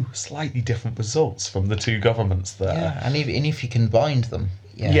 Two slightly different results from the two governments there. Yeah, and even if you combined them.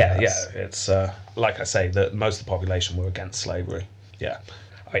 Yeah. It's like I say, that most of the population were against slavery. Yeah.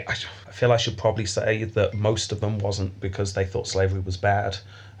 I feel I should probably say that most of them wasn't because they thought slavery was bad.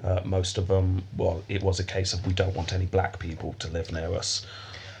 Most of them, well, it was a case of we don't want any black people to live near us.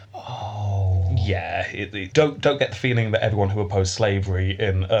 Oh. Yeah, don't get the feeling that everyone who opposed slavery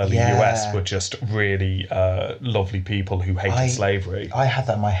in early US were just really lovely people who hated slavery. I had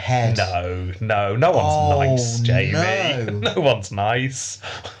that in my head. No one's nice, Jamie. No. No one's nice.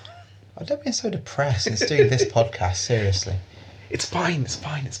 I don't be so depressed since doing this podcast, seriously. It's fine, it's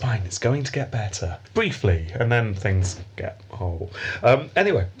fine, it's fine. It's going to get better. Briefly, and then things get horrible.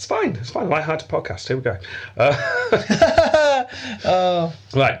 Anyway, it's fine. It's fine. Light-hearted podcast. Here we go.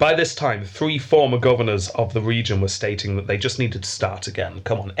 Right, by this time, 3 former governors of the region were stating that they just needed to start again.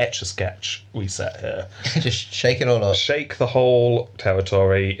 Come on, etch a sketch. Reset here. Just shake it all up. Shake the whole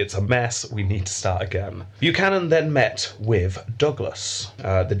territory. It's a mess. We need to start again. Buchanan then met with Douglas,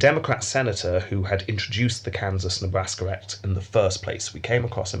 the Democrat senator who had introduced the Kansas-Nebraska Act in the first place. We came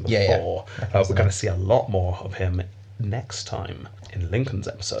across him before. We're going to see a lot more of him next time in Lincoln's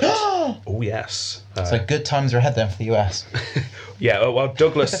episode. Oh, yes. So good times are ahead then for the US. Yeah, well,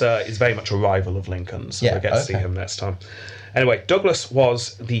 Douglas is very much a rival of Lincoln, so we'll get to see him next time. Anyway, Douglas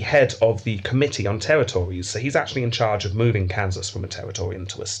was the head of the Committee on Territories, so he's actually in charge of moving Kansas from a territory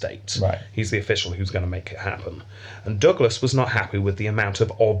into a state. Right. He's the official who's going to make it happen. And Douglas was not happy with the amount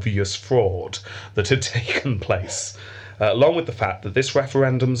of obvious fraud that had taken place, along with the fact that this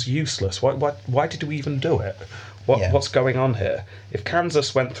referendum's useless. Why did we even do it? What's going on here? If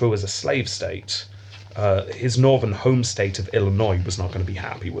Kansas went through as a slave state, his northern home state of Illinois was not going to be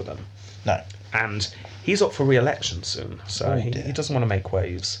happy with him. No. And he's up for re-election soon, so he doesn't want to make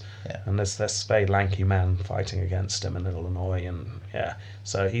waves. Yeah. And there's this very lanky man fighting against him in Illinois, and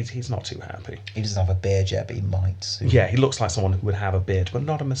so he's not too happy. He doesn't have a beard yet, but he might soon. Yeah, he looks like someone who would have a beard, but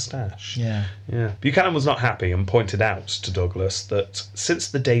not a moustache. Yeah. Buchanan was not happy and pointed out to Douglas that since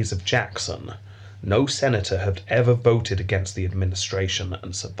the days of Jackson, no senator had ever voted against the administration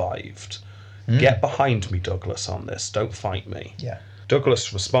and survived. Get behind me, Douglas, on this. Don't fight me. Yeah.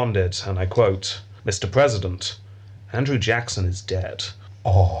 Douglas responded, and I quote, "Mr. President, Andrew Jackson is dead."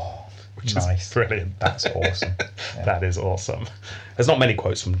 Oh, Which nice. is brilliant. That's awesome. Yeah. That is awesome. There's not many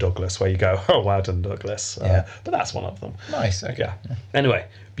quotes from Douglas where you go, "Oh, well done, Douglas." Yeah. But that's one of them. Nice. Okay. Yeah. Anyway,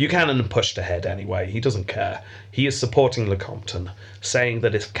 Buchanan pushed ahead anyway. He doesn't care. He is supporting Lecompton, saying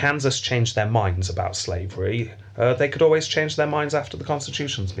that if Kansas changed their minds about slavery, they could always change their minds after the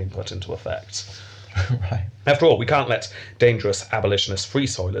Constitution's been put into effect. Right. After all, we can't let dangerous abolitionist free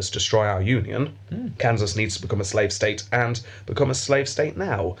soilers destroy our union. Kansas needs to become a slave state and become a slave state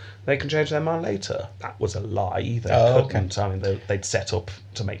now. They can change their mind later. That was a lie. They couldn't. I mean, they'd set up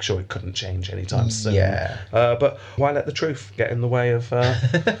to make sure it couldn't change anytime soon. Yeah. But why let the truth get in the way of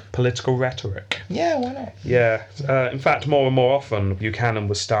political rhetoric? Yeah, why not? Yeah. In fact, more and more often, Buchanan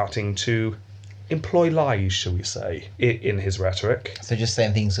was starting to employ lies, shall we say, in his rhetoric. So just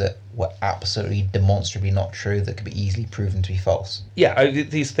saying things that were absolutely demonstrably not true that could be easily proven to be false. Yeah,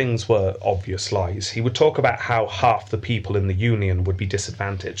 these things were obvious lies. He would talk about how half the people in the Union would be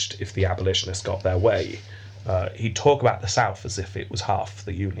disadvantaged if the abolitionists got their way. He'd talk about the South as if it was half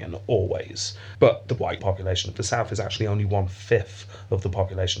the Union, always. But the white population of the South is actually only 1/5 of the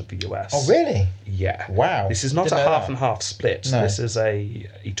population of the US. Oh, really? Yeah. Wow. This is not Didn't a know half that. and half split. No. This is a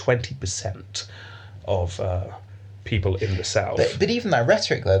 20% of people in the South. But even that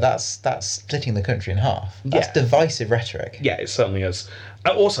rhetoric, though, that's splitting the country in half. That's Yeah. divisive rhetoric. Yeah, it certainly is.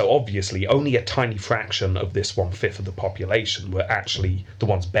 Also, obviously, only a tiny fraction of this 1/5 of the population were actually the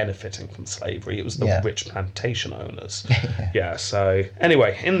ones benefiting from slavery. It was the rich plantation owners. Yeah, so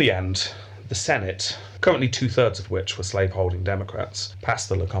anyway, in the end, the Senate, currently 2/3 of which were slaveholding Democrats, passed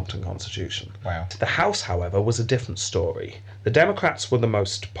the Lecompton Constitution. Wow. The House, however, was a different story. The Democrats were the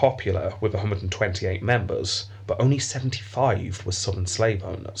most popular with 128 members, but only 75 were Southern slave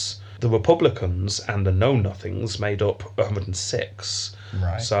owners. The Republicans and the Know-Nothings made up 106.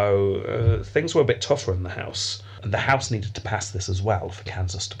 Right. So things were a bit tougher in the House. And the House needed to pass this as well for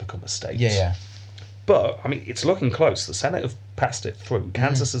Kansas to become a state. Yeah. But, I mean, it's looking close. The Senate have passed it through.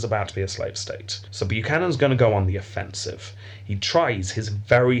 Kansas is about to be a slave state. So Buchanan's going to go on the offensive. He tries his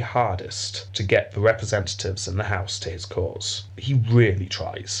very hardest to get the representatives in the House to his cause. He really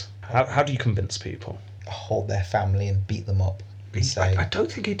tries. How do you convince people? Hold their family and beat them up. And say, I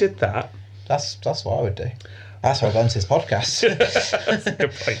don't think he did that. that's what I would do. That's why I got into his podcast. That's a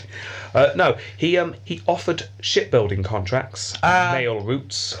good point. No, he offered shipbuilding contracts, mail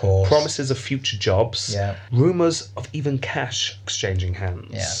routes, course. promises of future jobs, rumours of even cash exchanging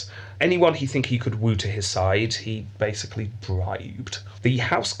hands. Yeah. Anyone he think he could woo to his side, he basically bribed. The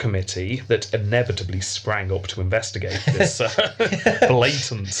House committee that inevitably sprang up to investigate this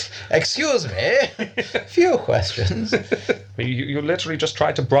blatant... Excuse me, few questions. You literally just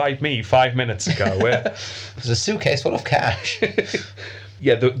tried to bribe me 5 minutes ago. There's a suitcase full of cash.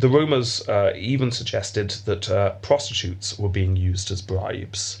 Yeah, the rumours even suggested that prostitutes were being used as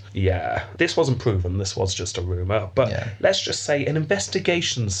bribes. Yeah, this wasn't proven, this was just a rumour. But let's just say an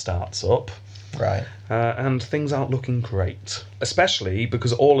investigation starts up. Right. And things aren't looking great, especially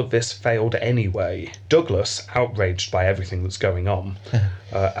because all of this failed anyway. Douglas, outraged by everything that's going on,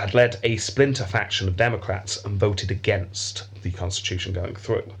 had led a splinter faction of Democrats and voted against the Constitution going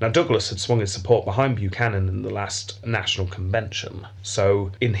through. Now, Douglas had swung his support behind Buchanan in the last National Convention,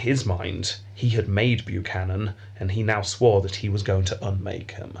 so in his mind, he had made Buchanan, and he now swore that he was going to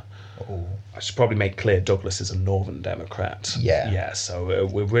unmake him. Oh. I should probably make clear Douglas is a Northern Democrat. Yeah. Yeah, so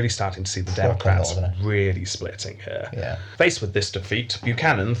we're really starting to see the Proper Democrats Northerner. really splitting here. Yeah. Faced with this defeat,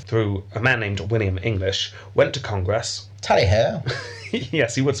 Buchanan, through a man named William English, went to Congress. Tally ho.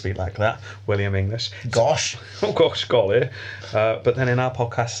 Yes, he would speak like that, William English. Gosh. Oh gosh, golly. But then in our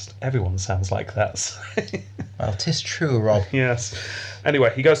podcast, everyone sounds like that. So Well, 'tis true, Rob. yes.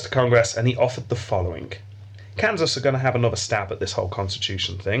 Anyway, he goes to Congress and he offered the following. Kansas are going to have another stab at this whole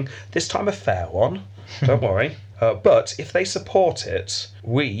Constitution thing, this time a fair one, don't worry. But if they support it,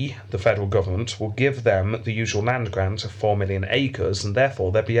 we, the federal government, will give them the usual land grant of 4 million acres, and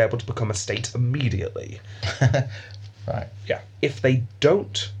therefore they'll be able to become a state immediately. Right. Yeah. If they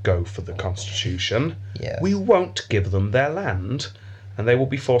don't go for the Constitution, Yes. we won't give them their land, and they will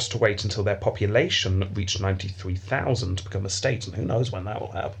be forced to wait until their population reached 93,000 to become a state, and who knows when that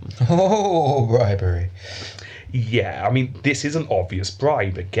will happen. Oh, bribery. Yeah, I mean, this is an obvious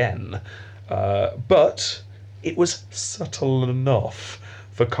bribe again, but it was subtle enough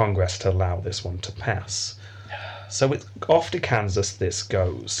for Congress to allow this one to pass. So off to Kansas this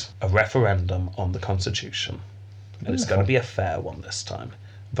goes. A referendum on the Constitution. And it's going to be a fair one this time.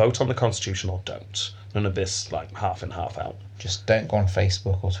 Vote on the Constitution or don't. None of this, like, half in, half out. Just don't go on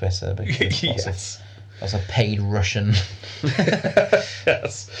Facebook or Twitter because Yes. that's a paid Russian.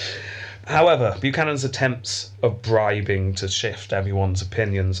 Yes. However, Buchanan's attempts of bribing to shift everyone's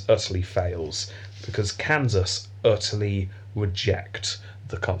opinions utterly fails because Kansas utterly reject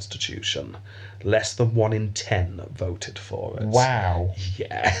the Constitution. Less than 1 in 10 voted for it. Wow.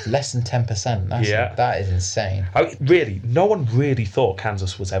 Yeah. Less than 10%. Yeah. That is insane. I mean, really, no one really thought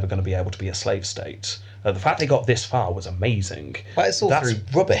Kansas was ever going to be able to be a slave state. The fact they got this far was amazing. But it's all through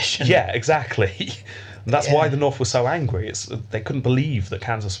rubbish. Yeah, exactly. And that's Yeah. why the North was so angry. They couldn't believe that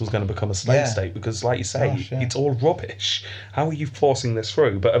Kansas was going to become a slave Yeah. state because, like you say, Gosh, yeah. it's all rubbish. How are you forcing this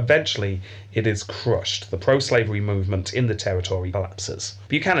through? But eventually, it is crushed. The pro-slavery movement in the territory collapses.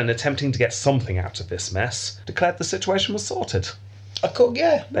 Buchanan, attempting to get something out of this mess, declared the situation was sorted.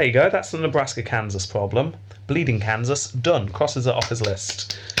 Yeah. There you go. That's the Nebraska-Kansas problem. Bleeding Kansas, done. Crosses it off his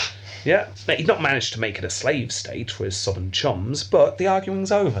list. Yeah, he'd not managed to make it a slave state for his southern chums, but the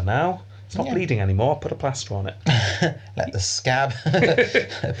arguing's over now. It's not Yeah. bleeding anymore. Put a plaster on it. Let the scab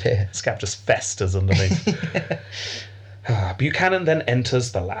appear. Scab just festers underneath. Buchanan then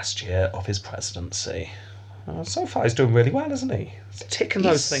enters the last year of his presidency. So far, he's doing really well, isn't he? He's ticking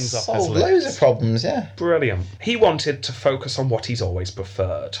those things off his Solved list. loads of problems, yeah. Brilliant. He wanted to focus on what he's always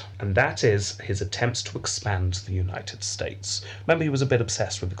preferred, and that is his attempts to expand the United States. Remember, he was a bit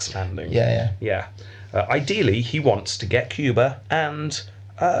obsessed with expanding. Yeah. Yeah. Ideally, he wants to get Cuba and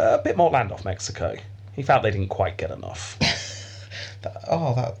a bit more land off Mexico. He felt they didn't quite get enough.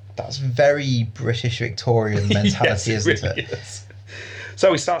 That's very British Victorian mentality, Yes, it isn't really it? is.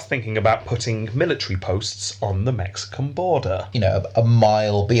 So he starts thinking about putting military posts on the Mexican border. You know, a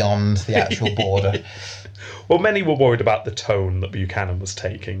mile beyond the actual border. Well, many were worried about the tone that Buchanan was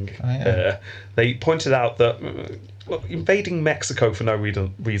taking. yeah. They pointed out that look, invading Mexico for no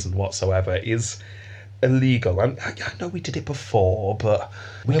reason whatsoever is illegal. And I know we did it before, but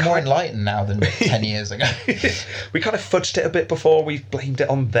We're more enlightened now than 10 years ago. we kind of fudged it a bit before. We blamed it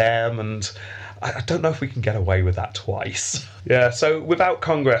on them, and I don't know if we can get away with that twice. Yeah, so without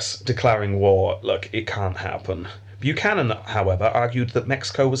Congress declaring war, look, it can't happen. Buchanan, however, argued that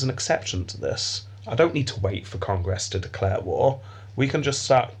Mexico was an exception to this. I don't need to wait for Congress to declare war. We can just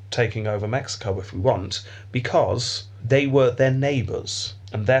start taking over Mexico if we want, because they were their neighbours,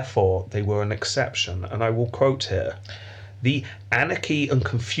 and therefore they were an exception. And I will quote here. The anarchy and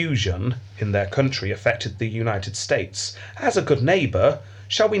confusion in their country affected the United States. As a good neighbour,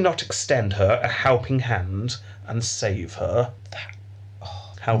 shall we not extend her a helping hand and save her?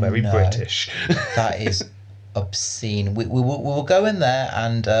 How very no. British. That is obscene. We will go in there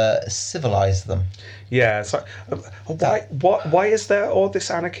and civilise them. Yeah, so why is there all this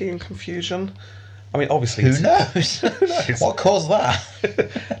anarchy and confusion? I mean, obviously... Who knows? What caused that?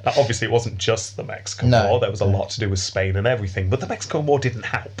 Obviously, it wasn't just the Mexican No. War. There was a lot to do with Spain and everything, but the Mexican War didn't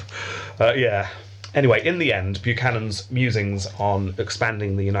help. Yeah. Anyway, in the end, Buchanan's musings on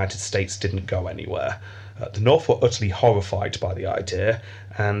expanding the United States didn't go anywhere. The North were utterly horrified by the idea,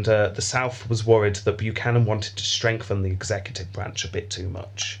 and the South was worried that Buchanan wanted to strengthen the executive branch a bit too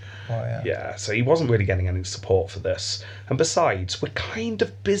much. Oh, yeah. Yeah, so he wasn't really getting any support for this. And besides, we're kind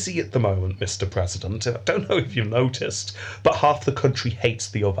of busy at the moment, Mr. President. I don't know if you've noticed, but half the country hates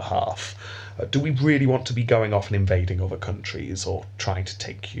the other half. Do we really want to be going off and invading other countries or trying to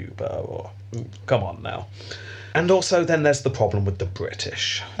take Cuba? Or come on now. And also, then there's the problem with the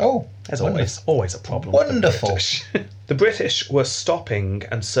British. Oh, There's always a problem Wonderful. with the British. The British were stopping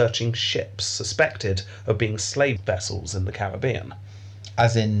and searching ships suspected of being slave vessels in the Caribbean.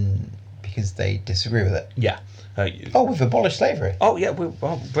 As in, because they disagree with it. Yeah. We've abolished slavery. Oh, yeah,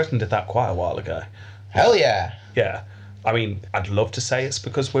 Britain did that quite a while ago. Hell yeah. Yeah. I mean, I'd love to say it's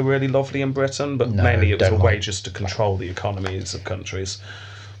because we're really lovely in Britain, but No, mainly it was a don't way mind. just to control the economies of countries.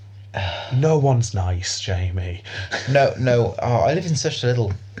 No one's nice, Jamie. No. Oh, I live in such a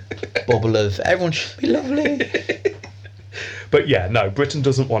little bubble of everyone should be lovely. But yeah, no, Britain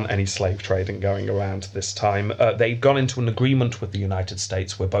doesn't want any slave trading going around this time. They've gone into an agreement with the United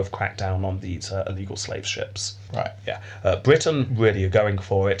States where both crack down on these illegal slave ships. Right. Yeah. Britain really are going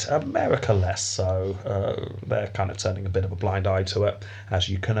for it. America less so. They're kind of turning a bit of a blind eye to it. As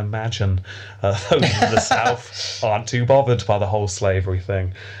you can imagine, those in the South aren't too bothered by the whole slavery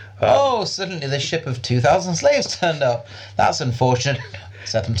thing. Suddenly the ship of 2,000 slaves turned up. That's unfortunate.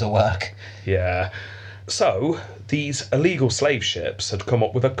 Set them to work. Yeah. So, these illegal slave ships had come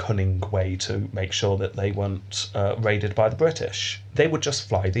up with a cunning way to make sure that they weren't raided by the British. They would just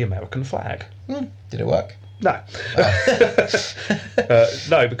fly the American flag. Did it work? No.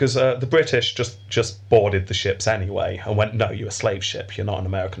 No, because the British just boarded the ships anyway and went, no, you're a slave ship, you're not an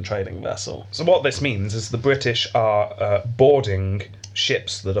American trading vessel. So what this means is the British are boarding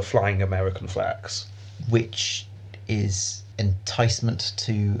ships that are flying American flags. Which is enticement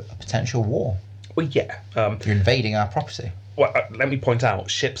to a potential war. Well, yeah. You're invading our property. Well, let me point out,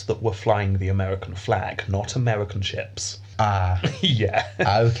 ships that were flying the American flag, not American ships. Ah, Yeah.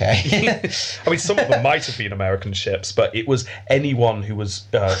 okay. I mean, some of them might have been American ships, but it was anyone who was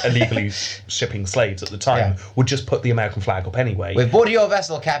illegally shipping slaves at the time would just put the American flag up anyway. We've boarded your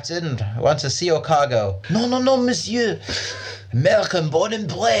vessel, Captain. I want to see your cargo. No, monsieur. American born and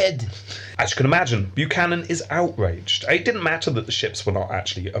bred. As you can imagine, Buchanan is outraged. It didn't matter that the ships were not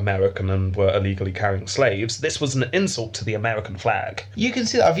actually American and were illegally carrying slaves. This was an insult to the American flag. You can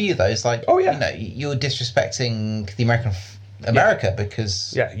see that view, though. It's like, you're disrespecting the America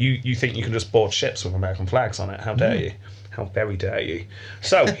because... Yeah, you think you can just board ships with American flags on it. How dare you? How very dare you.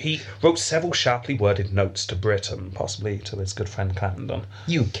 So, he wrote several sharply worded notes to Britain, possibly to his good friend Clarendon.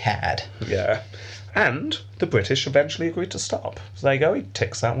 You cad. Yeah. And the British eventually agreed to stop. So there you go, he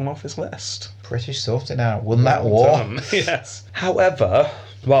ticks that one off his list. British sorted out. Won that war. Done. Yes. However,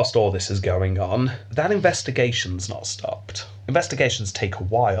 whilst all this is going on, that investigation's not stopped. Investigations take a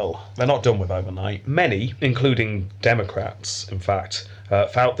while. They're not done with overnight. Many, including Democrats, in fact,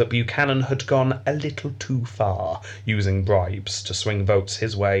 felt that Buchanan had gone a little too far, using bribes to swing votes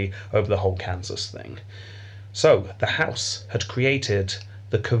his way over the whole Kansas thing. So, the House had created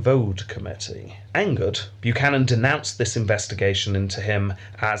the Cavode Committee. Angered, Buchanan denounced this investigation into him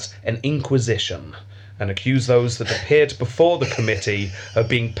as an inquisition and accused those that appeared before the committee of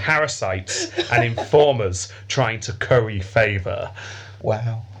being parasites and informers trying to curry favour.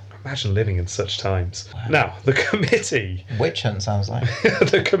 Wow. Imagine living in such times. Wow. Now, the committee... Witch hunt sounds like.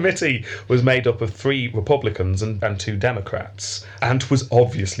 The committee was made up of 3 Republicans and 2 Democrats, and was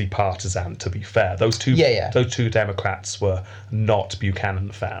obviously partisan, to be fair. Those two Democrats were not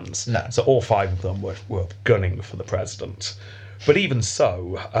Buchanan fans. No. So all 5 of them were gunning for the president. But even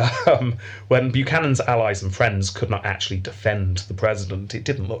so, when Buchanan's allies and friends could not actually defend the president, it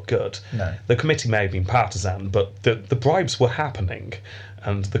didn't look good. No. The committee may have been partisan, but the bribes were happening,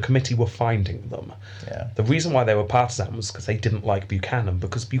 and the committee were finding them. Yeah. The reason why they were partisan was because they didn't like Buchanan,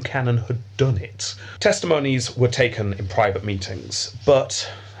 because Buchanan had done it. Testimonies were taken in private meetings,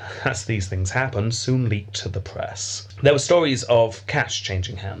 but... as these things happen, soon leaked to the press. There were stories of cash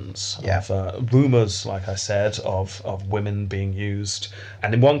changing hands, of rumours, like I said, of women being used,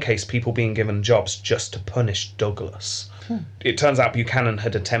 and in one case, people being given jobs just to punish Douglas. It turns out Buchanan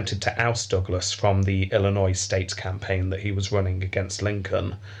had attempted to oust Douglas from the Illinois state campaign that he was running against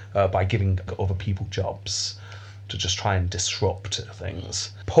Lincoln by giving other people jobs to just try and disrupt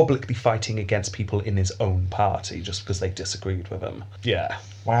things. Publicly fighting against people in his own party just because they disagreed with him. Yeah.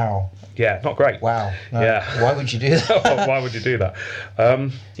 Wow. Yeah, not great. Wow. No, yeah. Why would you do that? Why would you do that?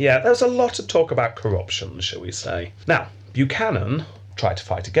 Yeah, there's a lot of talk about corruption, shall we say. Now, Buchanan tried to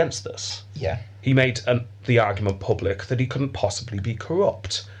fight against this. Yeah. He made the argument public that he couldn't possibly be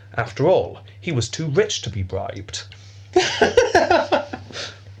corrupt. After all, he was too rich to be bribed.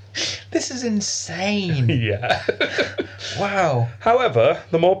 This is insane. Yeah. Wow. However,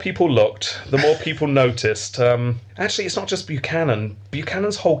 the more people looked, the more people noticed. Actually, it's not just Buchanan.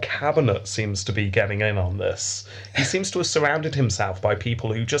 Buchanan's whole cabinet seems to be getting in on this. He seems to have surrounded himself by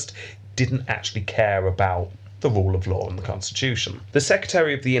people who just didn't actually care about the rule of law and the Constitution. The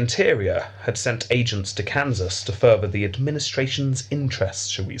Secretary of the Interior had sent agents to Kansas to further the administration's interests,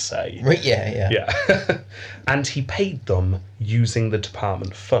 shall we say. Yeah. Yeah. And he paid them using the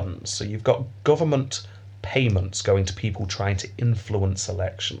department funds. So you've got government payments going to people trying to influence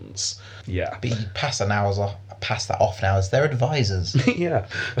elections. Yeah. But you pass that off now as their advisors. Yeah.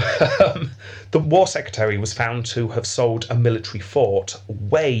 The War Secretary was found to have sold a military fort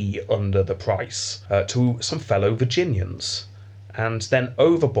way under the price to some fellow Virginians, and then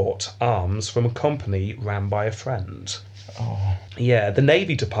overbought arms from a company ran by a friend. Oh. Yeah, the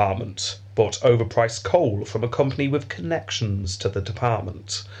Navy Department bought overpriced coal from a company with connections to the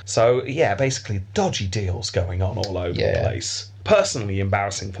department. So, yeah, basically dodgy deals going on all over the place. Personally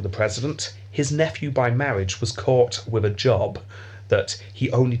embarrassing for the president, his nephew by marriage was caught with a job that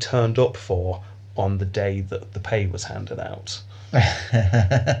he only turned up for on the day that the pay was handed out.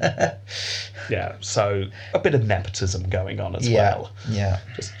 Yeah, so a bit of nepotism going on as well. Yeah.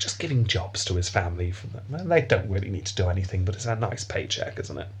 Just giving jobs to his family. They don't really need to do anything, but it's a nice paycheck,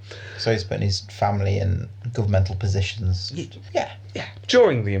 isn't it? So he's putting his family in governmental positions. Yeah.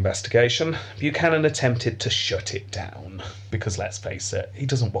 During the investigation, Buchanan attempted to shut it down, because let's face it, he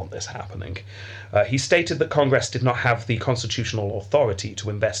doesn't want this happening. He stated that Congress did not have the constitutional authority to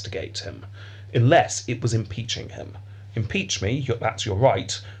investigate him, unless it was impeaching him. Impeach me, that's your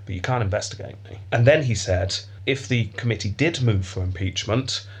right, but you can't investigate me. And then he said, if the committee did move for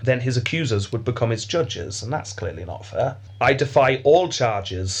impeachment, then his accusers would become his judges, and that's clearly not fair. I defy all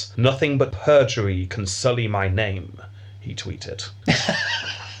charges. Nothing but perjury can sully my name, he tweeted.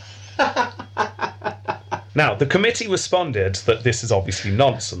 Now, the committee responded that this is obviously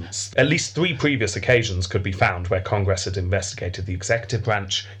nonsense. At least 3 previous occasions could be found where Congress had investigated the executive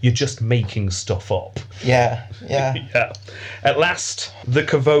branch. You're just making stuff up. Yeah. Yeah. At last, the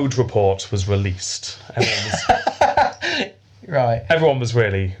Kavod report was released. Everyone was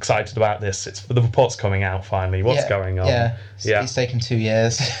really excited about this. The report's coming out finally. What's going on? Yeah. It's taken 2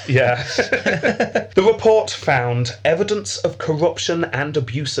 years. Yeah. The report found evidence of corruption and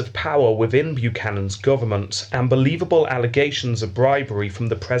abuse of power within Buchanan's government and believable allegations of bribery from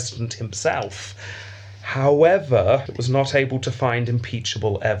the president himself. However, it was not able to find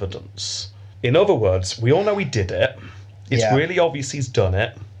impeachable evidence. In other words, we all know he did it. It's really obvious he's done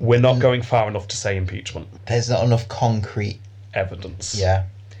it. We're not going far enough to say impeachment. There's not enough concrete evidence. Yeah.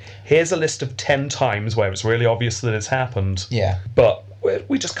 Here's a list of 10 times where it's really obvious that it's happened. Yeah. But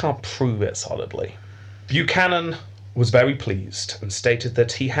we just can't prove it solidly. Buchanan was very pleased and stated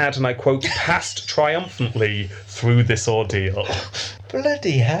that he had, and I quote, passed triumphantly through this ordeal.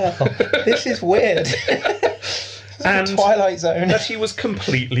 Bloody hell. This is weird. And the Twilight Zone. That he was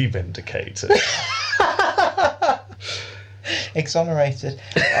completely vindicated. Exonerated.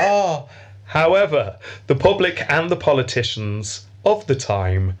 Oh. However, the public and the politicians of the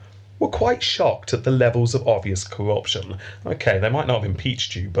time were quite shocked at the levels of obvious corruption. Okay, they might not have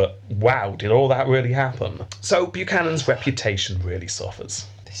impeached you, but wow, did all that really happen? So Buchanan's reputation really suffers.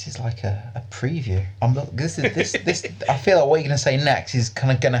 This is like a preview. This. I feel like what you're going to say next is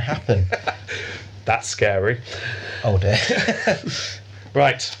kind of going to happen. That's scary. Oh dear.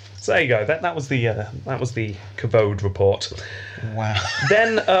 Right. So there you go. That was the Kavod report. Wow.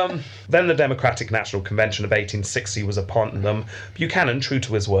 Then the Democratic National Convention of 1860 was upon them. Buchanan, true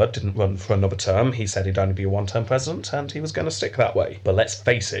to his word, didn't run for another term. He said he'd only be a one-term president, and he was going to stick that way. But let's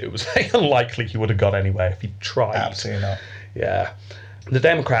face it was very unlikely he would have got anywhere if he tried. Absolutely not. Yeah. The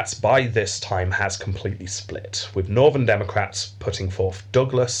Democrats, by this time, has completely split, with Northern Democrats putting forth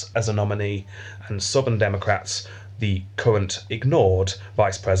Douglas as a nominee, and Southern Democrats the current ignored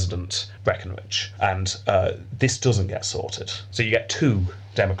Vice President Breckinridge. And this doesn't get sorted. So you get 2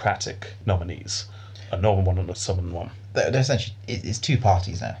 Democratic nominees, a Northern one and a Southern one. They're essentially, it's 2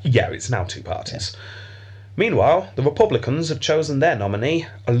 parties now. Yeah, it's now 2 parties. Yeah. Meanwhile, the Republicans have chosen their nominee,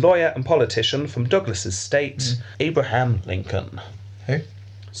 a lawyer and politician from Douglas's state, Abraham Lincoln. Who?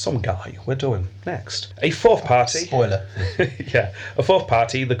 Some guy. We're doing next. A 4th party. Spoiler. Yeah. A 4th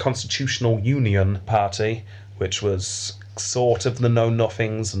party, the Constitutional Union Party, which was sort of the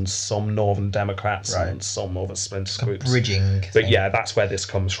Know-Nothings and some Northern Democrats and some other splinter groups. Bridging. But yeah, that's where this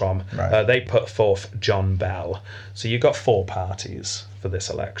comes from. Right. They put forth John Bell. So you've got 4 parties for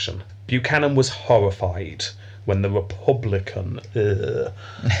this election. Buchanan was horrified when the Republican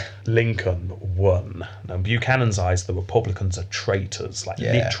Lincoln won. Now, in Buchanan's eyes, the Republicans are traitors, like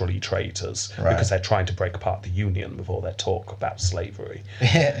literally traitors, because they're trying to break apart the Union with all their talk about slavery.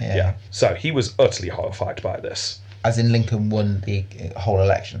 Yeah. So he was utterly horrified by this. As in Lincoln won the whole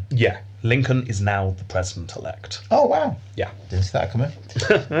election? Yeah. Lincoln is now the president-elect. Oh, wow. Yeah. Didn't see that coming.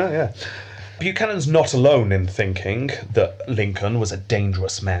 Yeah. Buchanan's not alone in thinking that Lincoln was a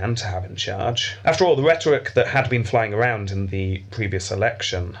dangerous man to have in charge. After all, the rhetoric that had been flying around in the previous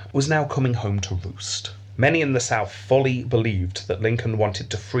election was now coming home to roost. Many in the South fully believed that Lincoln wanted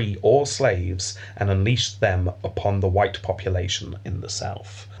to free all slaves and unleash them upon the white population in the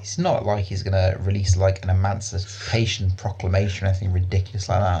South. It's not like he's going to release like an emancipation proclamation or anything ridiculous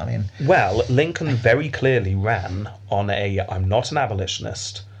like that. I mean, well, Lincoln very clearly ran on I'm not an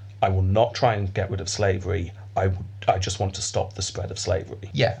abolitionist. I will not try and get rid of slavery. I just want to stop the spread of slavery.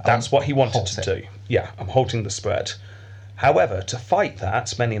 Yeah. That's what he wanted to do. Yeah, I'm halting the spread. However, to fight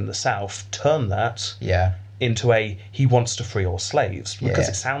that, many in the South turn that into he wants to free all slaves because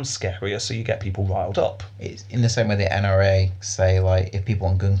it sounds scarier, so you get people riled up. It's in the same way the NRA say, like, if people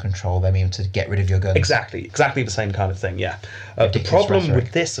want gun control, they mean to get rid of your guns. Exactly the same kind of thing, yeah. The problem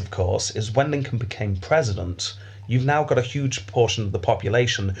with this, of course, is when Lincoln became president, you've now got a huge portion of the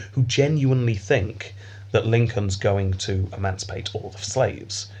population who genuinely think that Lincoln's going to emancipate all the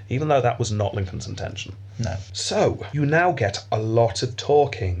slaves, even though that was not Lincoln's intention. No. So, you now get a lot of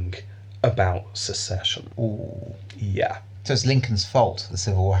talking about secession. Ooh. Yeah. So it's Lincoln's fault the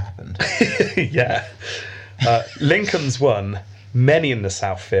Civil War happened. Yeah. Lincoln's won. Many in the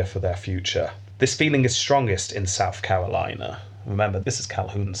South fear for their future. This feeling is strongest in South Carolina. Remember, this is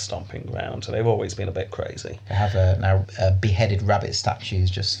Calhoun's stomping ground, and they've always been a bit crazy. They have now beheaded rabbit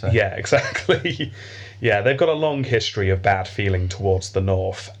statues just for... Yeah, exactly. Yeah, they've got a long history of bad feeling towards the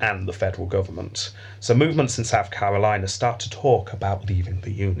North and the federal government. So movements in South Carolina start to talk about leaving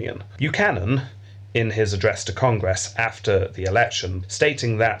the Union. Buchanan, in his address to Congress after the election,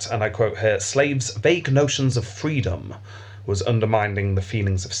 stating that, and I quote here, slaves' vague notions of freedom was undermining the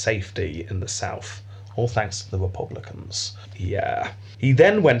feelings of safety in the South. All thanks to the Republicans. Yeah. He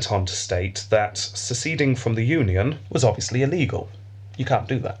then went on to state that seceding from the Union was obviously illegal. You can't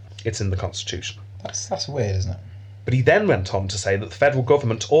do that. It's in the Constitution. That's weird, isn't it? But he then went on to say that the federal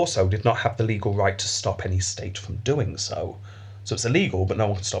government also did not have the legal right to stop any state from doing so. So it's illegal, but no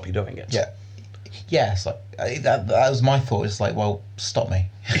one can stop you doing it. Yeah. Yeah, it's like, that was my thought. It's like, well, stop me.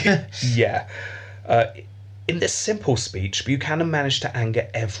 Yeah. In this simple speech, Buchanan managed to anger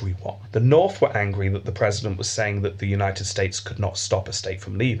everyone. The North were angry that the president was saying that the United States could not stop a state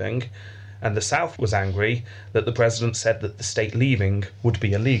from leaving, and the South was angry that the president said that the state leaving would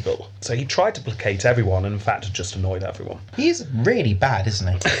be illegal. So he tried to placate everyone, and in fact just annoyed everyone. He's really bad, isn't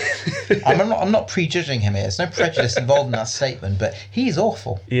he? I'm not prejudging him here. There's no prejudice involved in that statement, but he's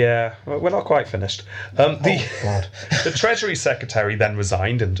awful. Yeah, we're not quite finished. God. The Treasury Secretary then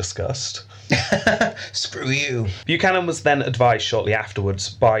resigned in disgust. Screw you. Buchanan was then advised shortly afterwards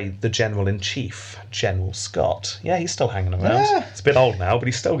by the General-in-Chief, General Scott. Yeah, he's still hanging around. Yeah. It's a bit old now, but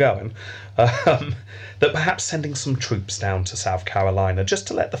he's still going. That perhaps sending some troops down to South Carolina just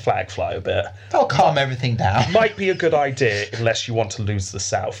to let the flag fly a bit. That'll calm everything down. Might be a good idea unless you want to lose the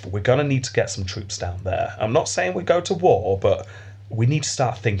South, but we're going to need to get some troops down there. I'm not saying we go to war, but we need to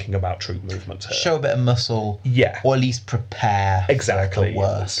start thinking about troop movement here. Show a bit of muscle. Yeah. Or at least prepare exactly. for the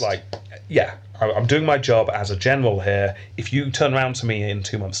worst. It's like, yeah, I'm doing my job as a general here. If you turn around to me in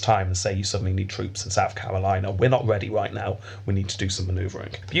 2 months' time and say you suddenly need troops in South Carolina, we're not ready right now. We need to do some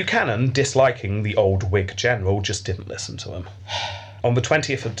manoeuvring. Buchanan, disliking the old Whig general, just didn't listen to him. On the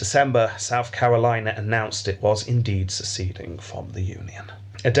 20th of December, South Carolina announced it was indeed seceding from the Union.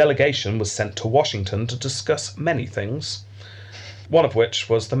 A delegation was sent to Washington to discuss many things, one of which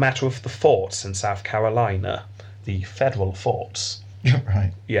was the matter of the forts in South Carolina, the federal forts.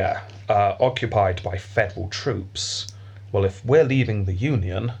 Right. Yeah, occupied by federal troops. Well, if we're leaving the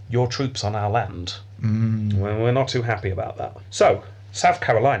Union, your troops on our land. We're not too happy about that. So, South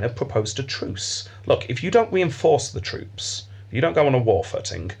Carolina proposed a truce. Look, if you don't reinforce the troops, if you don't go on a war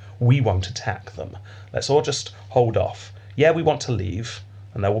footing, we won't attack them. Let's all just hold off. Yeah, we want to leave,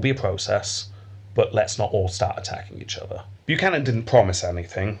 and there will be a process, but let's not all start attacking each other. Buchanan didn't promise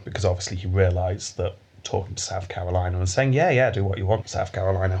anything, because obviously he realised that talking to South Carolina and saying, yeah, do what you want, South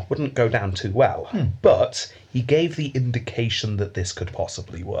Carolina, wouldn't go down too well. But he gave the indication that this could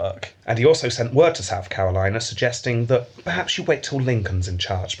possibly work. And he also sent word to South Carolina suggesting that perhaps you wait till Lincoln's in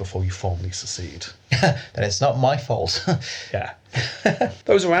charge before you formally secede. That it's not my fault. Yeah.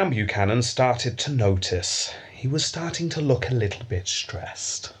 Those around Buchanan started to notice he was starting to look a little bit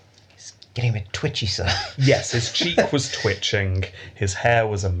stressed. Getting a bit twitchy, sir. Yes, his cheek was twitching, his hair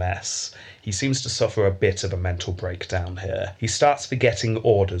was a mess. He seems to suffer a bit of a mental breakdown here. He starts forgetting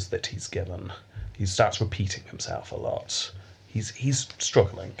orders that he's given. He starts repeating himself a lot. He's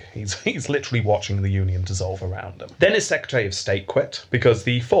struggling. He's literally watching the Union dissolve around him. Then his Secretary of State quit because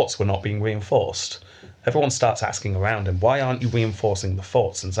the forts were not being reinforced. Everyone starts asking around him, why aren't you reinforcing the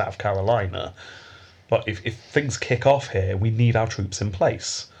forts in South Carolina? But if things kick off here, we need our troops in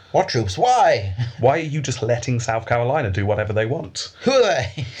place. What troops? Why? Why are you just letting South Carolina do whatever they want? Who are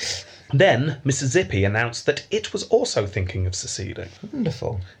they? Then Mississippi announced that it was also thinking of seceding.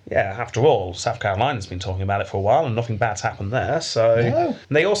 Wonderful. Yeah, after all, South Carolina's been talking about it for a while and nothing bad's happened there, so... No.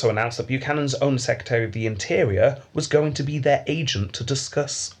 And they also announced that Buchanan's own Secretary of the Interior was going to be their agent to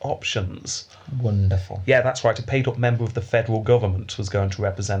discuss options. Wonderful. Yeah, that's right, a paid-up member of the federal government was going to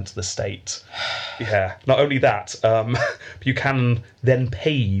represent the state. Yeah, not only that, Buchanan then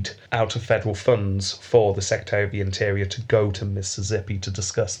paid out of federal funds for the Secretary of the Interior to go to Mississippi to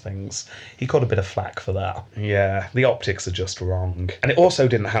discuss things. He got a bit of flack for that. Yeah, the optics are just wrong. And it also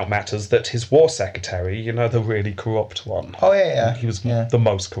didn't help matters that his war secretary, you know, the really corrupt one. Oh, yeah. He was the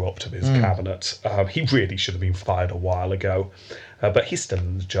most corrupt of his cabinet. He really should have been fired a while ago. But he's still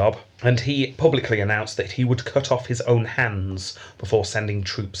in the job. And he publicly announced that he would cut off his own hands before sending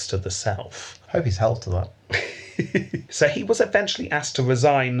troops to the south. Hope he's held to that. So he was eventually asked to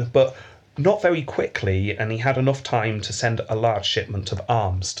resign, but not very quickly, and he had enough time to send a large shipment of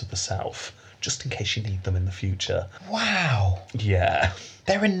arms to the south, just in case you need them in the future. Wow. Yeah.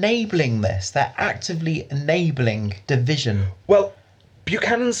 They're enabling this. They're actively enabling division. Well,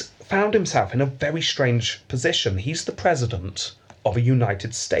 Buchanan's found himself in a very strange position. He's the president of a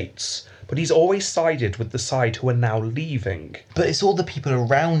United States, but he's always sided with the side who are now leaving. But it's all the people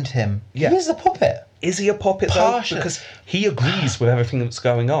around him. Yeah. He is the puppet. Is he a puppet, Partial. though? Because he agrees with everything that's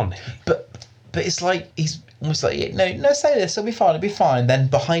going on. But it's like he's almost like, no, say this, it'll be fine. Then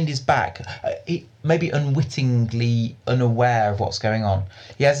behind his back, he maybe unwittingly unaware of what's going on.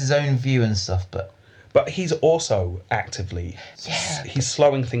 He has his own view and stuff, but he's also actively, Yeah. he's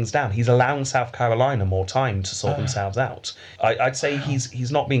slowing things down. He's allowing South Carolina more time to sort themselves out. I'd say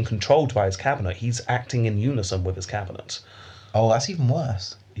he's not being controlled by his cabinet. He's acting in unison with his cabinet. oh, that's even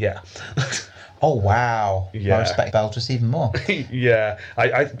worse. Yeah. Oh, wow. Yeah. I respect Beltris even more. Yeah.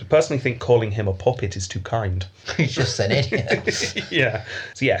 I personally think calling him a puppet is too kind. He's just an idiot. Yeah.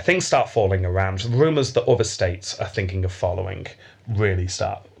 So yeah, things start falling around. Rumours that other states are thinking of following really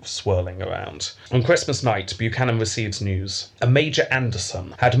start swirling around. On Christmas night, Buchanan receives news. A Major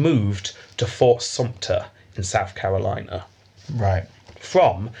Anderson had moved to Fort Sumter in South Carolina Right.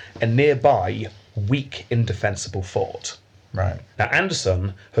 from a nearby weak, indefensible fort. Right. Now,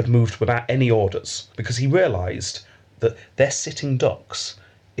 Anderson had moved without any orders because he realised that they're sitting ducks.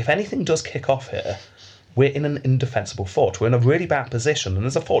 If anything does kick off here, we're in an indefensible fort. We're in a really bad position, and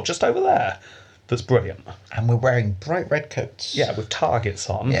there's a fort just over there that's brilliant. And we're wearing bright red coats. Yeah, with targets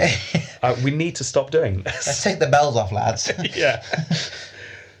on. Yeah. We need to stop doing Let's this. take the bells off, lads. Yeah.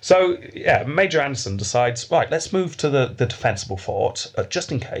 So, yeah, Major Anderson decides, right, let's move to the defensible fort,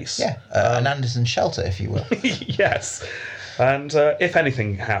 just in case. Yeah. An Anderson shelter, if you will. Yes. And if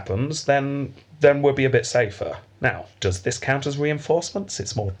anything happens, then we'll be a bit safer. Now, does this count as reinforcements?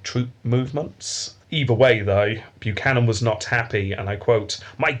 It's more troop movements? Either way, though, Buchanan was not happy, and I quote,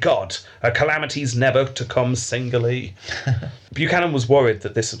 "My God, a calamity's never to come singly." Buchanan was worried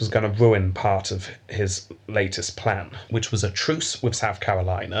that this was going to ruin part of his latest plan, which was a truce with South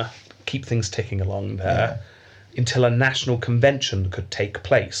Carolina, keep things ticking along there, until a national convention could take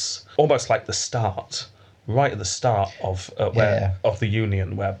place, almost like the start. Right at the start of of the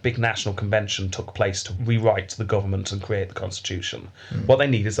Union, where a big national convention took place to rewrite the government and create the Constitution. What they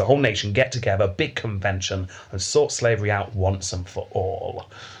need is the whole nation get together, big convention, and sort slavery out once and for all.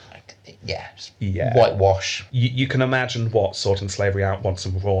 Yeah. Yeah. Whitewash. You can imagine what sorting slavery out once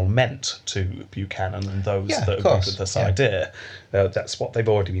and for all meant to Buchanan and those Yeah, that of agreed course. with this Yeah. idea. That's what they've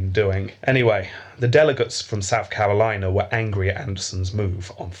already been doing. Anyway, the delegates from South Carolina were angry at Anderson's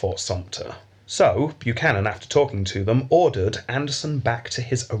move on Fort Sumter. So, Buchanan, after talking to them, ordered Anderson back to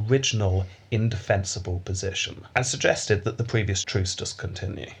his original indefensible position and suggested that the previous truce just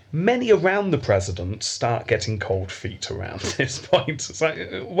continue. Many around the president start getting cold feet around this point. It's like,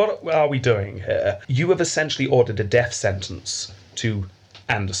 what are we doing here? You have essentially ordered a death sentence to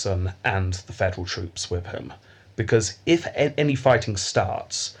Anderson and the federal troops with him. Because if any fighting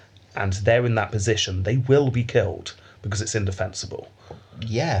starts and they're in that position, they will be killed because it's indefensible.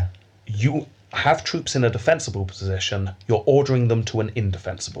 Yeah. You have troops in a defensible position, you're ordering them to an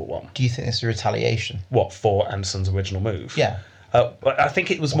indefensible one. Do you think this is retaliation? What, for Anderson's original move? Yeah. But I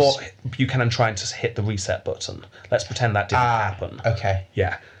think it was more Buchanan trying to hit the reset button. Let's pretend that didn't happen. Okay.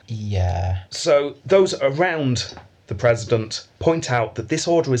 Yeah. Yeah. So those around the president point out that this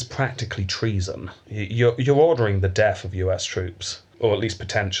order is practically treason. You're ordering the death of US troops, or at least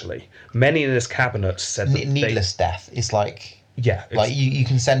potentially. Many in his cabinet said that needless death. It's like... Yeah. Like, you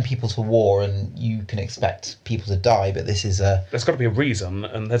can send people to war and you can expect people to die, but this is a... There's got to be a reason,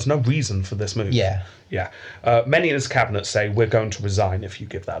 and there's no reason for this move. Yeah. Yeah. Many in his cabinet say, we're going to resign if you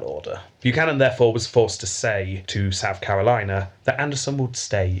give that order. Buchanan, therefore, was forced to say to South Carolina that Anderson would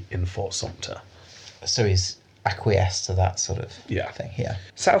stay in Fort Sumter. So he's acquiesced to that sort of thing, yeah.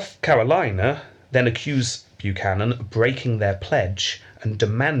 South Carolina then accused Buchanan of breaking their pledge and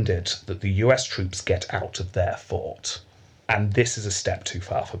demanded that the US troops get out of their fort. And this is a step too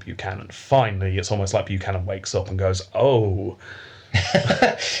far for Buchanan. Finally, it's almost like Buchanan wakes up and goes, oh...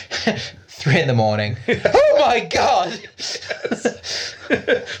 3 a.m. Oh my God!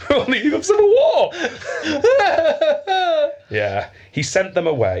 We're on the eve of civil war! Yeah. He sent them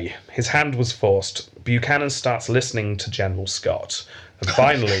away. His hand was forced. Buchanan starts listening to General Scott. And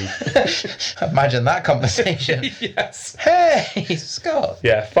finally... Imagine that conversation. Yes. Hey, Scott!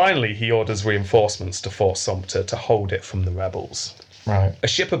 Yeah, finally he orders reinforcements to Fort Sumter to hold it from the rebels. Right. A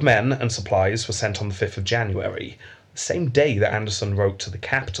ship of men and supplies was sent on the 5th of January, the same day that Anderson wrote to the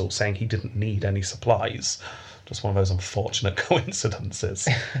capital saying he didn't need any supplies. Just one of those unfortunate coincidences.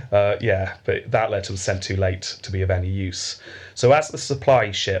 Yeah, but that letter was sent too late to be of any use. So as the supply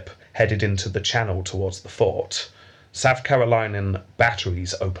ship headed into the channel towards the fort, South Carolinian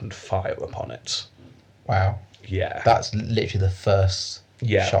batteries opened fire upon it. Wow. Yeah. That's literally the first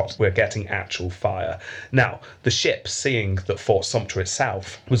shot. We're getting actual fire. Now, the ship, seeing that Fort Sumter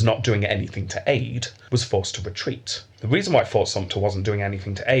itself was not doing anything to aid, was forced to retreat. The reason why Fort Sumter wasn't doing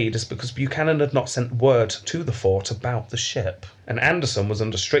anything to aid is because Buchanan had not sent word to the fort about the ship. And Anderson was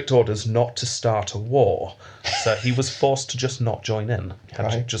under strict orders not to start a war. So he was forced to just not join in.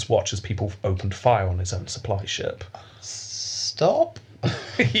 And to just watch as people opened fire on his own supply ship. Stop?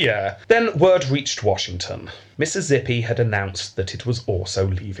 Yeah. Then word reached Washington. Mississippi had announced that it was also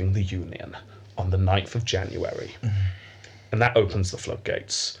leaving the Union on the 9th of January. And that opens the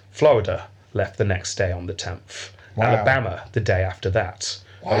floodgates. Florida left the next day on the 10th. Wow. Alabama the day after that.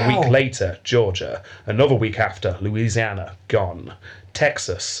 Wow. A week later, Georgia. Another week after, Louisiana, gone.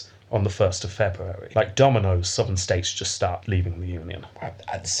 Texas on the 1st of February. Like dominoes, southern states just start leaving the Union. Wow.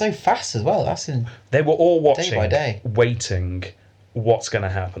 It's so fast as well. That's in... They were all watching, day by day. waiting, what's going to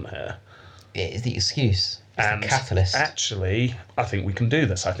happen here. It is the excuse. It's And the catalyst. actually, I think we can do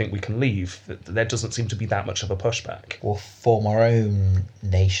this. I think we can leave. There doesn't seem to be that much of a pushback. We'll form our own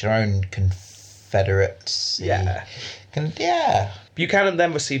nation, our own confederacy. Yeah. Yeah. Buchanan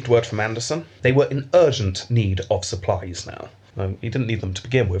then received word from Anderson. They were in urgent need of supplies now. He didn't need them to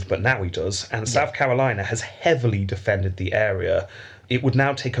begin with, but now he does. And South Carolina has heavily defended the area. It would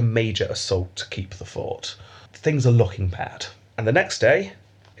now take a major assault to keep the fort. Things are looking bad. And the next day,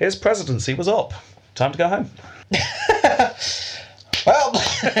 his presidency was up. Time to go home. Well,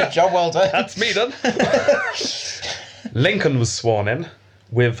 job well done. That's me done. Lincoln was sworn in,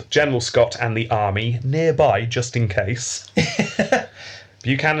 with General Scott and the army nearby just in case.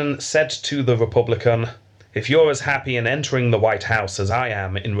 Buchanan said to the Republican, "If you're as happy in entering the White House as I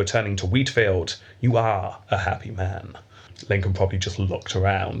am in returning to Wheatfield, you are a happy man." Lincoln probably just looked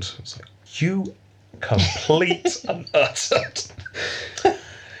around. It's like, you complete and utter.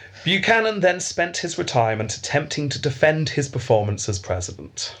 Buchanan then spent his retirement attempting to defend his performance as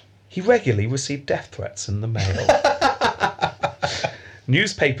president. He regularly received death threats in the mail.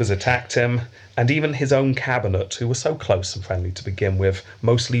 Newspapers attacked him, and even his own cabinet, who were so close and friendly to begin with,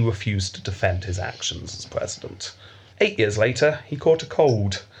 mostly refused to defend his actions as president. 8 years later, he caught a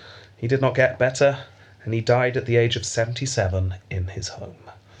cold. He did not get better, and he died at the age of 77 in his home.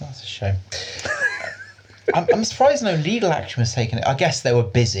 That's a shame. I'm surprised no legal action was taken. I guess they were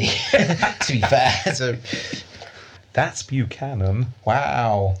busy, to be fair. So, That's Buchanan.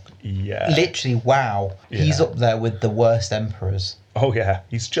 wow. Yeah. Literally, wow. He's Yeah. up there with the worst emperors. Oh yeah,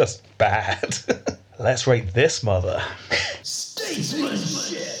 he's just bad. Let's rate this mother.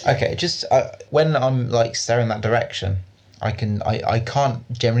 Statesmanship. Okay, just when I'm like staring that direction, I can't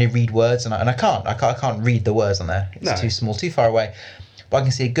generally read words, and I can't read the words on there. It's No. too small, too far away. But I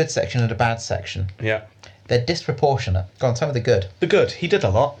can see a good section and a bad section. Yeah. They're disproportionate. Go on, tell me the good. The good. He did a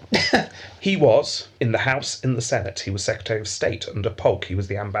lot. He was in the House, in the Senate. He was Secretary of State under Polk. He was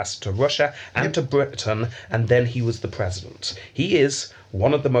the ambassador to Russia and to Britain, and then he was the president. He is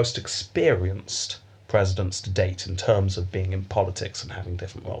one of the most experienced presidents to date in terms of being in politics and having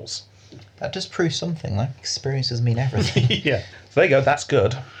different roles. That does prove something, though. Experiences mean everything. Yeah. there you go, that's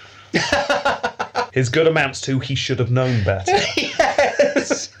good. His good amounts to he should have known better.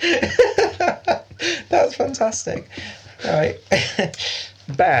 Yes! That's fantastic. Right.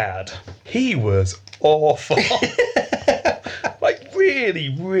 Bad. He was awful. Like,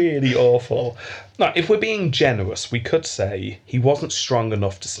 really, really awful. Now, if we're being generous, we could say he wasn't strong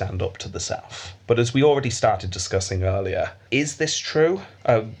enough to stand up to the South. But as we already started discussing earlier, is this true?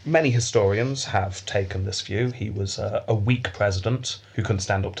 Many historians have taken this view. He was a weak president who couldn't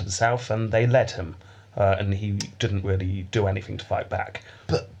stand up to the South, and they led him. And he didn't really do anything to fight back.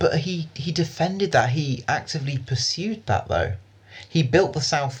 But he defended that. He actively pursued that, though. He built the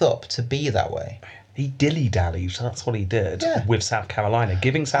South up to be that way. He dilly-dallied, that's what he did, Yeah. with South Carolina,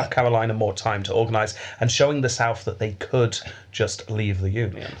 giving South Carolina more time to organise and showing the South that they could just leave the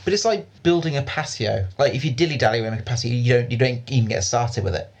Union. But it's like building a patio. Like, if you dilly-dally with a patio, you don't even get started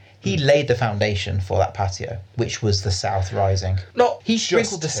with it. He laid the foundation for that patio, which was the South Rising. Not He just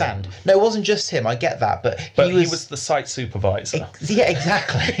sprinkled the him. sand. No, it wasn't just him, I get that, but But he was the site supervisor. Yeah,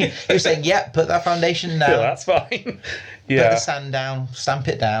 exactly. He was saying, yeah, put that foundation down, Yeah, that's fine. put Yeah. the sand down, stamp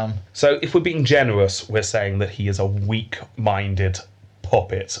it down. So if we're being generous, we're saying that he is a weak-minded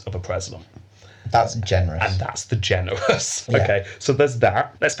puppet of a president. That's generous. And that's the generous. Yeah. Okay, so there's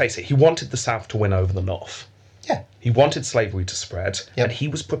that. Let's face it, he wanted the South to win over the North. Yeah. He wanted slavery to spread, Yep. and he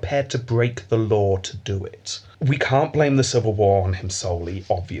was prepared to break the law to do it. We can't blame the Civil War on him solely,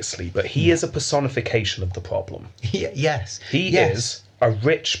 obviously, but he is a personification of the problem. Yes. He Yes. is a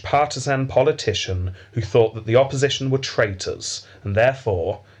rich partisan politician who thought that the opposition were traitors, and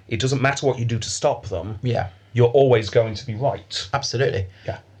therefore, it doesn't matter what you do to stop them, Yeah, you're always going to be right. absolutely.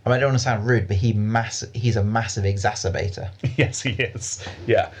 Yeah. I mean, I don't want to sound rude, but he's a massive exacerbator. Yes, he is.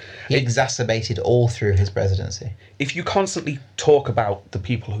 Yeah. He exacerbated all through his presidency. If you constantly talk about the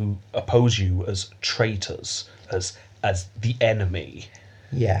people who oppose you as traitors, as the enemy,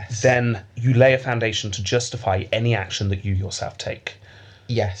 Yes. then you lay a foundation to justify any action that you yourself take,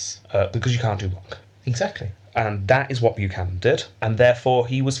 Yes. because you can't do wrong. Exactly. And that is what Buchanan did, and therefore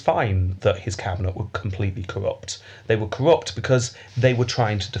he was fine that his cabinet were completely corrupt. They were corrupt because they were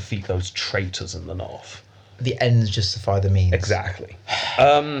trying to defeat those traitors in the North. The ends justify the means. Exactly.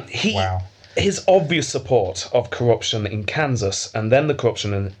 Wow. His obvious support of corruption in Kansas and then the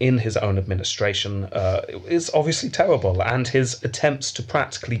corruption in his own administration is obviously terrible, and his attempts to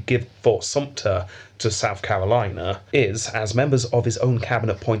practically give Fort Sumter to South Carolina is, as members of his own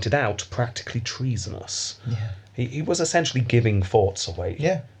cabinet pointed out, practically treasonous. Yeah. He was essentially giving forts away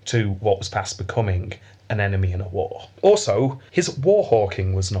Yeah. to what was past becoming an enemy in a war. Also, his war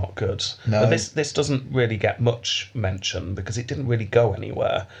hawking was not good. No. But this doesn't really get much mention because it didn't really go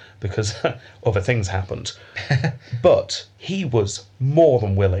anywhere because other things happened. But he was more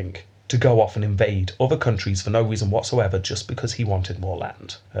than willing to go off and invade other countries for no reason whatsoever just because he wanted more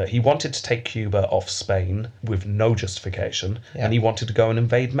land. He wanted to take Cuba off Spain with no justification, Yeah. and he wanted to go and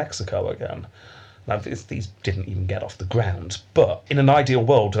invade Mexico again. Now, these didn't even get off the ground, but in an ideal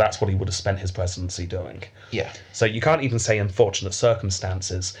world, that's what he would have spent his presidency doing. Yeah. So you can't even say unfortunate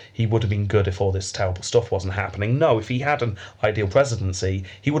circumstances. He would have been good if all this terrible stuff wasn't happening. No, if he had an ideal presidency,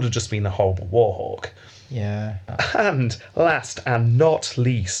 he would have just been a horrible war hawk. Yeah. And last and not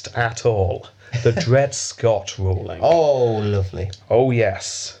least at all, the Dred Scott ruling. Oh, lovely. Oh,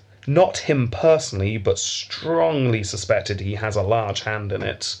 yes. Not him personally, but strongly suspected he has a large hand in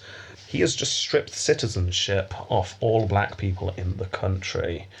it. He has just stripped citizenship off all black people in the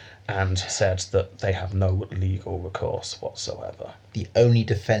country and said that they have no legal recourse whatsoever. The only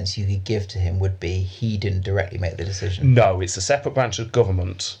defence you could give to him would be he didn't directly make the decision. No, it's a separate branch of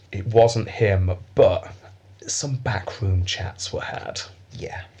government. It wasn't him, but some backroom chats were had.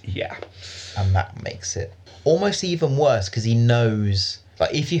 Yeah. Yeah. And that makes it almost even worse because he knows,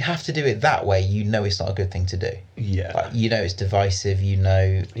 like, if you have to do it that way, you know it's not a good thing to do. Yeah. Like, you know it's divisive. You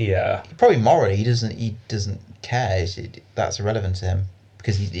know, Yeah. probably morally he doesn't care. That's irrelevant to him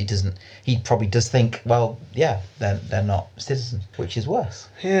because he doesn't. He probably does think, well, yeah, they're not citizens, which is worse.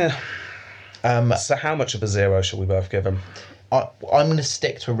 Yeah. So how much of a zero shall we both give him? I'm going to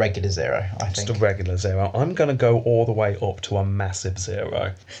stick to a regular 0. I think. Just a regular zero. I'm going to go all the way up to a massive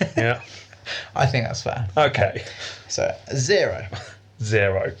 0. Yeah. I think that's fair. Okay. So 0.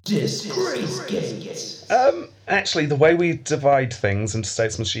 0. Disgracegate. Actually, the way we divide things into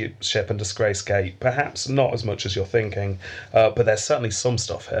statesmanship and disgracegate, perhaps not as much as you're thinking, but there's certainly some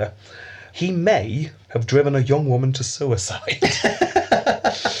stuff here. He may have driven a young woman to suicide.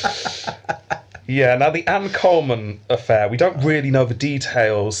 Yeah, now the Anne Coleman affair, we don't really know the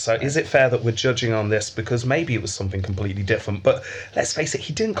details, so is it fair that we're judging on this because maybe it was something completely different? But let's face it,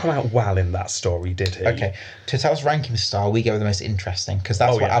 he didn't come out well in that story, did he? Okay, to tell us ranking style, we go with the most interesting because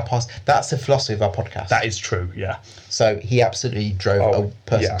that's that's the philosophy of our podcast. That is true, yeah. So he absolutely drove a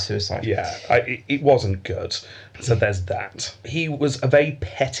person to suicide. Yeah, it wasn't good. So there's that. He was a very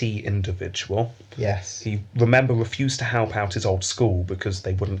petty individual. Yes. He, remember, refused to help out his old school because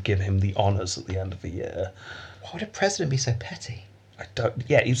they wouldn't give him the honours at the end of the year. Why would a president be so petty? I don't.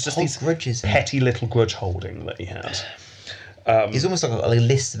 Yeah, he was just these grudges petty little grudge holding that he had. He's almost like a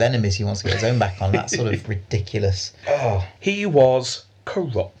list of enemies he wants to get his own back on. That sort of ridiculous. Oh. He was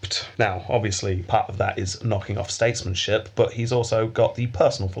corrupt. Now, obviously, part of that is knocking off statesmanship, but he's also got the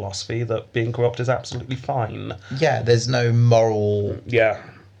personal philosophy that being corrupt is absolutely fine. Yeah, there's no moral... Yeah.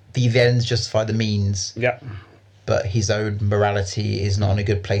 The ends justify the means. Yeah. But his own morality is not in a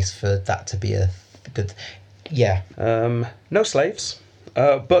good place for that to be a good... Yeah. No slaves,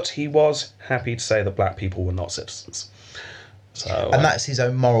 but he was happy to say that black people were not citizens. So, and that's his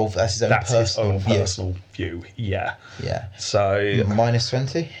own moral. That's his own personal view. Yeah. Yeah. So minus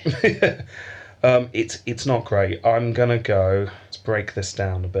 20. It's not great. I'm gonna go. Let's break this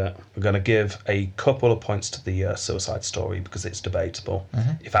down a bit. We're gonna give a couple of points to the suicide story because it's debatable.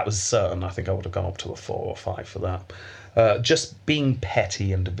 Mm-hmm. If that was certain, I think I would have gone up to a 4 or 5 for that. Just being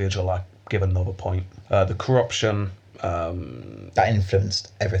petty individual, I give another point. The corruption. That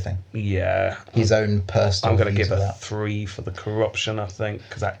influenced everything. Yeah. His own personal. I'm going to give a 3 for the corruption, I think,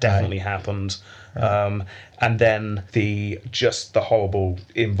 because that definitely happened. Right. And then the horrible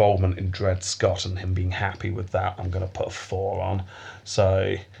involvement in Dred Scott and him being happy with that, I'm going to put a 4 on.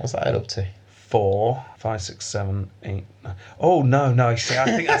 So what's that add up to? 4, 5, 6, 7, 8, 9. Oh no! See, I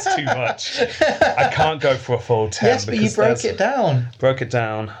think that's too much. I can't go for a full 10. Yes, but you broke it down. Broke it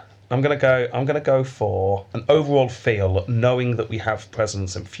down. I'm gonna go for an overall feel, knowing that we have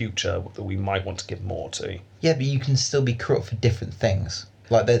presidents in future that we might want to give more to. Yeah, but you can still be corrupt for different things.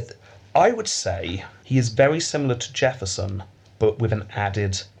 Like that. I would say he is very similar to Jefferson, but with an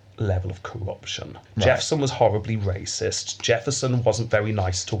added level of corruption. Right. Jefferson was horribly racist. Jefferson wasn't very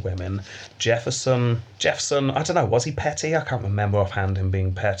nice to women. Jefferson, I don't know, was he petty? I can't remember offhand him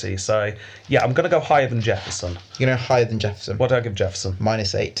being petty. So, yeah, I'm going to go higher than Jefferson. You're going to higher than Jefferson? What do I give Jefferson?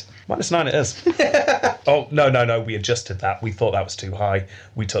 Minus 8. Minus 9 it is. Oh, no, we adjusted that. We thought that was too high.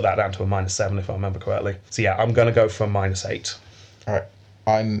 We took that down to a minus 7, if I remember correctly. So, yeah, I'm going to go for a minus 8. All right.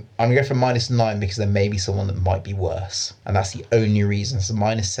 I'm going to go for minus 9 because there may be someone that might be worse. And that's the only reason. So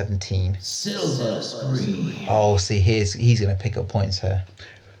minus 17. Silver screen. Oh, see, he's going to pick up points here.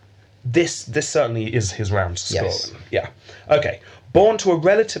 This certainly is his round to score. Yes. Yeah. Okay. Born to a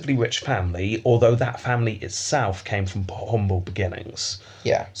relatively rich family, although that family itself came from humble beginnings.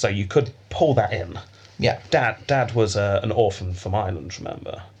 Yeah. So you could pull that in. Yeah. Dad was an orphan from Ireland,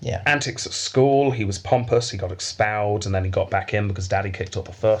 remember? Yeah. Antics at school, he was pompous, he got expelled, and then he got back in because Daddy kicked up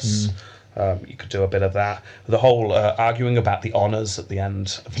a fuss. You could do a bit of that. The whole arguing about the honours at the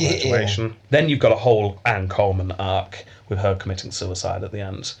end of graduation. Yeah. Then you've got a whole Anne Coleman arc with her committing suicide at the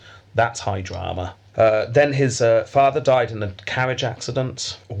end. That's high drama. Then his father died in a carriage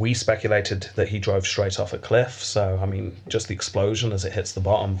accident. We speculated that he drove straight off a cliff. So, I mean, just the explosion as it hits the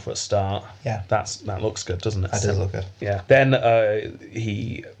bottom for a start. Yeah. That looks good, doesn't it? That does look good. Yeah. Then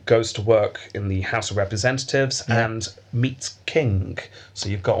he goes to work in the House of Representatives and meets King. So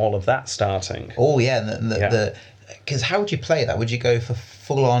you've got all of that starting. Oh, yeah. Because how would you play that? Would you go for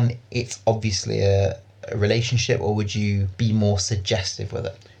full on, it's obviously a relationship, or would you be more suggestive with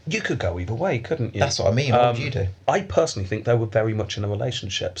it? You could go either way, couldn't you? That's what I mean. What would you do? I personally think they were very much in a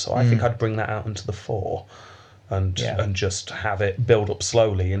relationship, so I think I'd bring that out into the 4 and just have it build up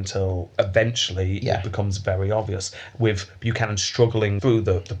slowly until eventually it becomes very obvious. With Buchanan struggling through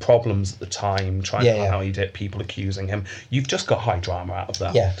the problems at the time, trying to hide it, people accusing him. You've just got high drama out of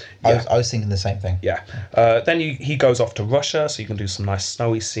that. Yeah. I was thinking the same thing. Yeah. Then he goes off to Russia, so you can do some nice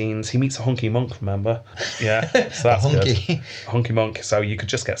snowy scenes. He meets a hunky monk, remember? Yeah. So that's hunky. Good. Hunky monk. So you could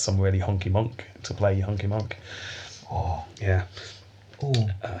just get some really hunky monk to play your hunky monk. Oh. Yeah. Ooh.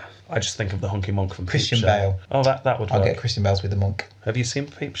 I just think of the hunky monk from Christian Peep Bale. Show. Oh, that would work. I'll get Christian Bale with the monk. Have you seen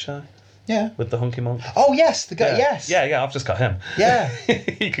Peep Show? Yeah. With the hunky monk? Oh, yes. The guy. Yes. Yeah, I've just got him. Yeah.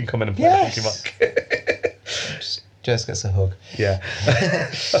 He can come in and play the hunky monk. Just gets a hug. Yeah.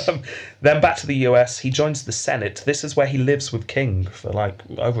 Then back to the US. He joins the Senate. This is where he lives with King for like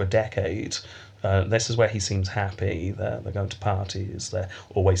over a decade. This is where he seems happy. They're going to parties. They're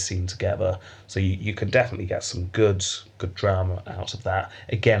always seen together. So you can definitely get some good drama out of that.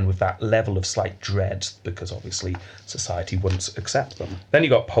 Again, with that level of slight dread, because obviously society wouldn't accept them. Then you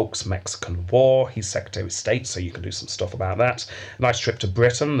got Polk's Mexican War. He's Secretary of State, so you can do some stuff about that. Nice trip to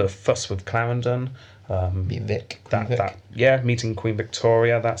Britain. The fuss with Clarendon. Queen Vic. Meeting Queen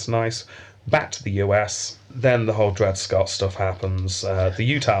Victoria. That's nice. Back to the US. Then the whole Dred Scott stuff happens. The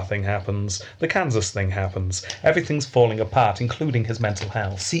Utah thing happens. The Kansas thing happens. Everything's falling apart, including his mental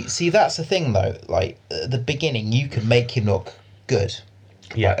health. See, that's the thing though. Like at the beginning, you could make him look good.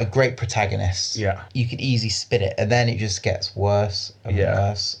 Yeah. Like, a great protagonist. Yeah. You could easily spin it, and then it just gets worse and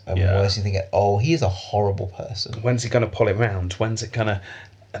worse and worse. You think, oh, he is a horrible person. When's he going to pull it round? When's it going to...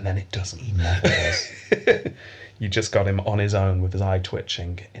 And then it doesn't. He never does. You just got him on his own with his eye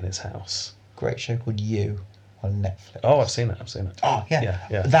twitching in his house. Great show called You on Netflix. Oh, I've seen it. Oh, yeah.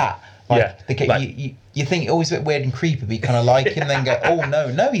 Yeah. That. You think it's always a bit weird and creepy, but you kind of like him, then go, oh,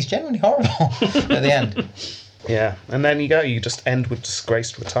 no, he's genuinely horrible at the end. Yeah, and then you just end with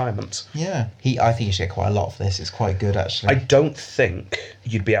disgraced retirement. Yeah. I think you should get quite a lot for this. It's quite good, actually. I don't think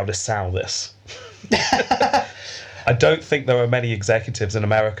you'd be able to sell this. I don't think there are many executives in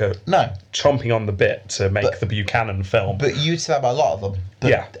America chomping on the bit to make the Buchanan film. But you'd say that about a lot of them.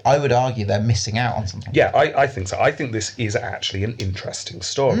 But I would argue they're missing out on something. Yeah, I think so. I think this is actually an interesting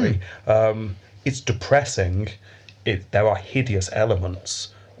story. It's depressing. There are hideous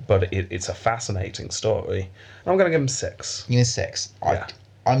elements, but it's a fascinating story. I'm going to give him 6. You need 6. Yeah.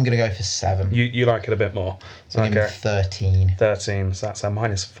 I'm going to go for 7. You like it a bit more. So I'm going to 13. 13, so that's a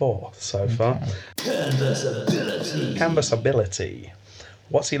 -4 so far. Canvas ability.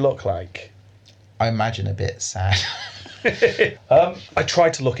 What's he look like? I imagine a bit sad. I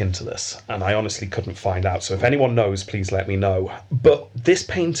tried to look into this, and I honestly couldn't find out. So if anyone knows, please let me know. But this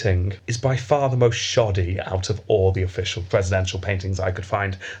painting is by far the most shoddy out of all the official presidential paintings I could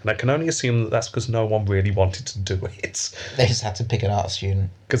find. And I can only assume that that's because no one really wanted to do it. They just had to pick an art student.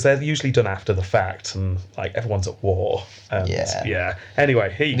 Because they're usually done after the fact, and like everyone's at war. And, yeah.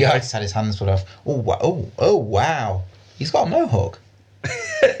 Anyway, here you go. I just had his hands put off. Oh, wow. He's got a mohawk.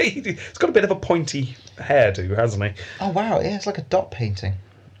 He's got a bit of a pointy hairdo, hasn't he? Oh wow, yeah, it's like a dot painting.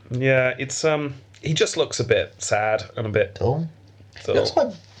 Yeah, it's he just looks a bit sad and a bit dull. He looks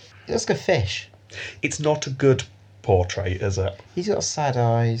like a fish. It's not a good portrait, is it? He's got sad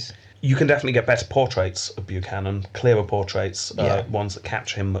eyes. You can definitely get better portraits of Buchanan, clearer portraits, ones that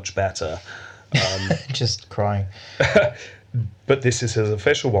capture him much better. Just crying. But this is his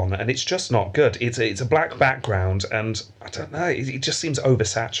official one, and it's just not good. It's a black background, and I don't know, it just seems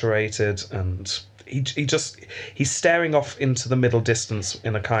oversaturated, and he's staring off into the middle distance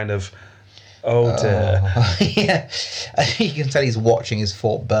in a kind of, oh dear. Yeah, you can tell he's watching his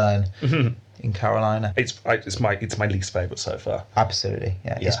fort burn in Carolina. It's my least favourite so far. Absolutely,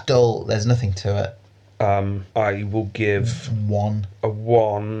 yeah. It's dull. There's nothing to it. I will give 1. A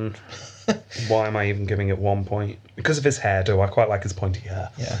 1. Why am I even giving it 1 point? Because of his hairdo. I quite like his pointy hair.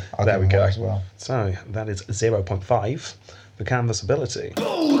 Yeah, there we go. As well. So that is 0.5 for canvas ability.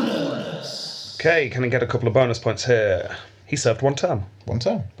 Bonus. Okay, can I get a couple of bonus points here? He served 1 term. 1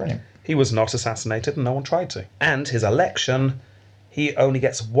 term, brilliant. He was not assassinated, and no one tried to. And his election, he only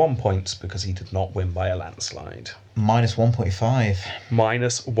gets 1 point because he did not win by a landslide. -1.5.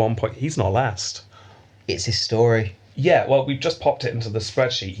 -1 point. He's not last. It's his story. Yeah, well, we've just popped it into the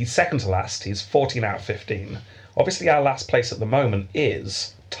spreadsheet. He's second to last. He's 14 out of 15. Obviously, our last place at the moment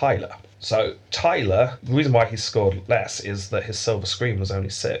is Tyler. So Tyler, the reason why he's scored less is that his silver screen was only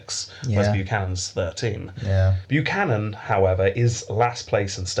 6, whereas Buchanan's 13. Yeah. Buchanan, however, is last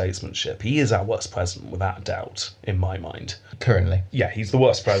place in statesmanship. He is our worst president, without a doubt, in my mind. Currently. Yeah, he's the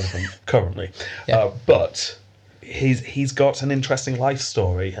worst president currently. Yeah. But he's got an interesting life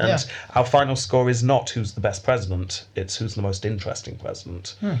story, and our final score is not who's the best president, it's who's the most interesting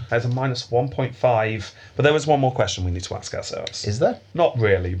president. There's a -1.5, but there is one more question we need to ask ourselves. Is there? Not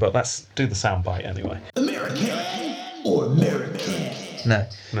really, but let's do the soundbite anyway. American or American? No.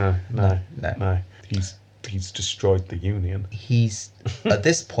 He's destroyed the Union. He's at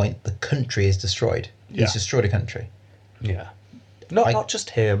this point the country is destroyed. He's destroyed a country. Yeah. Not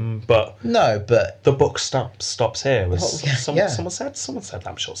just him, but the book stops here. Someone said that.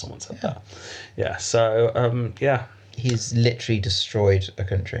 I'm sure someone said that. Yeah. So he's literally destroyed a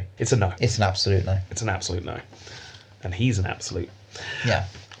country. It's a no. It's an absolute no. It's an absolute no, and he's an absolute. Yeah.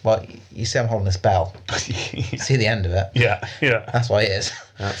 Well, you see, I'm holding this bell. See the end of it. Yeah. That's what it is.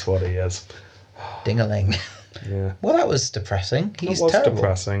 That's what he is. Ding-a-ling. Yeah. Well, that was depressing. He's terrible. terrible.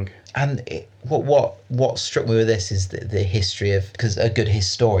 Depressing. What struck me with this is the history of, because a good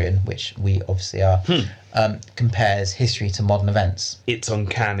historian, which we obviously are, compares history to modern events. It's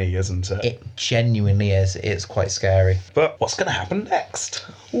uncanny, isn't it? It genuinely is. It's quite scary. But what's going to happen next?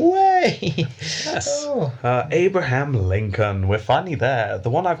 Way! Yes. Oh. Abraham Lincoln. We're finally there. The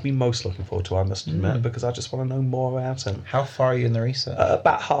one I've been most looking forward to, I must admit, because I just want to know more about him. How far are you in the research?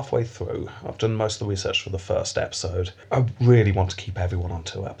 About halfway through. I've done most of the research for the first episode. I really want to keep everyone on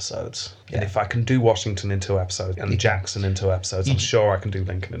 2 episodes. Yeah. And if I can do Washington in 2 episodes and Jackson in 2 episodes, I'm sure I can do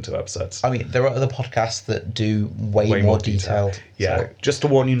Lincoln in 2 episodes. I mean, there are other podcasts that do way more detailed. Yeah. So, Just to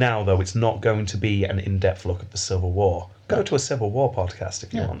warn you now, though, it's not going to be an in-depth look at the Civil War. Go to a Civil War podcast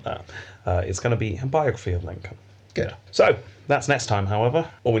if you want that. It's going to be a biography of Lincoln. good. Yeah. So, that's next time, however.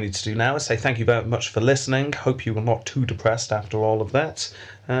 All we need to do now is say thank you very much for listening. Hope you were not too depressed after all of that.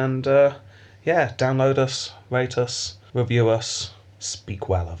 And, download us, rate us, review us, speak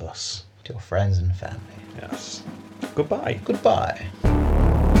well of us. To your friends and family. Yes. Goodbye. Goodbye.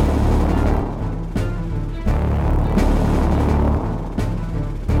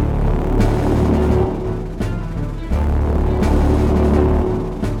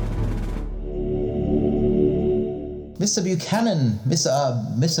 Mr. Buchanan,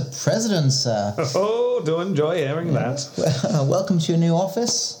 Mr. President, sir. Oh, do enjoy hearing that. Welcome to your new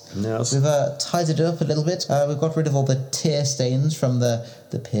office. Yes. We've tidied it up a little bit. We've got rid of all the tear stains from the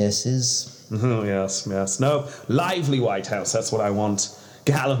Pierces. Oh, yes. No, lively White House, that's what I want.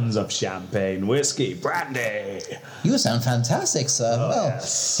 Gallons of champagne, whiskey, brandy. You sound fantastic, sir.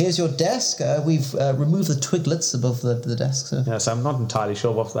 Yes. Here's your desk. We've removed the twiglets above the desk, sir. Yes, I'm not entirely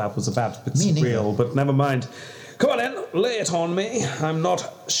sure what that was about. It's Me neither. real, but never mind. Come on in, lay it on me. I'm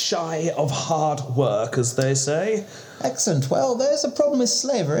not shy of hard work, as they say. Excellent. Well, there's a problem with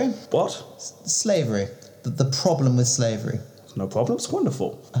slavery. What? Slavery. The problem with slavery. No problem, it's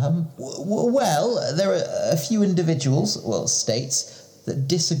wonderful. Well, there are a few individuals, states, that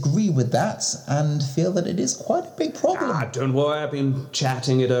disagree with that and feel that it is quite a big problem. Don't worry, I've been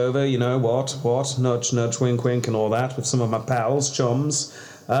chatting it over, you know, what, nudge, nudge, wink, wink, and all that with some of my pals, chums.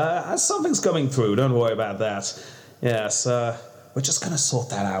 Something's coming through, don't worry about that. Yes, we're just going to sort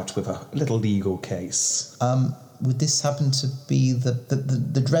that out with a little legal case. Would this happen to be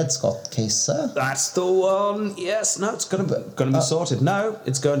the Dred Scott case, sir? That's the one. Yes, no, it's going to be sorted. No,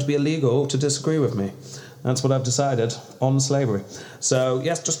 it's going to be illegal to disagree with me. That's what I've decided on slavery. So,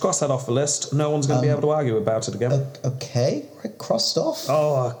 yes, just cross that off the list. No one's going to be able to argue about it again. Okay, right, crossed off.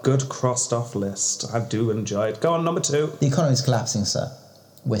 Oh, a good crossed off list. I do enjoy it. Go on, number 2. The economy's collapsing, sir.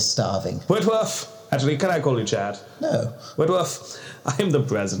 We're starving. Whitworth. Actually, can I call you Chad? No. Whitworth, I'm the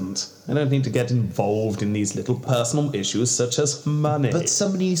president. I don't need to get involved in these little personal issues such as money. But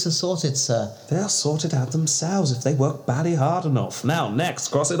somebody needs to sort it, sir. They'll sort it out themselves if they work badly hard enough. Now, next,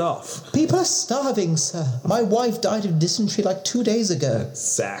 cross it off. People are starving, sir. My wife died of dysentery like 2 days ago.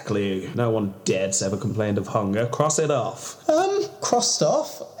 Exactly. No one dead's ever complained of hunger. Cross it off. Crossed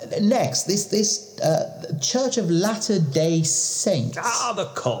off. Next, this Church of Latter-day Saints. The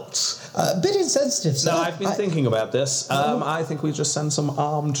cult. A bit insensitive, sir. No, I've been thinking about this. I think we just send some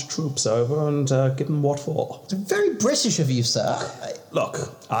armed troops over and give them what for. It's very British of you, sir. Look,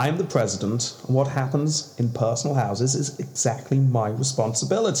 I'm the president, and what happens in personal houses is exactly my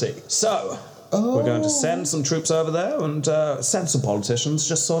responsibility. So, we're going to send some troops over there and send some politicians,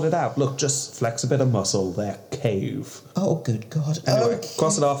 just sort it out. Look, just flex a bit of muscle, their cave. Oh, good God. Anyway, Okay.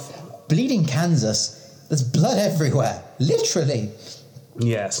 cross it off. Bleeding Kansas. There's blood everywhere. Literally.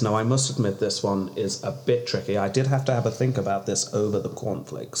 Yes, now I must admit this one is a bit tricky. I did have to have a think about this over the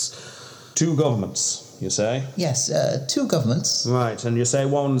cornflakes. 2 governments, you say? Yes, 2 governments. Right, and you say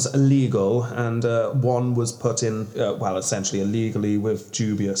one's illegal and one was put in, essentially illegally with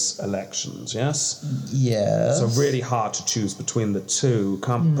dubious elections, yes? Yes. So really hard to choose between the 2.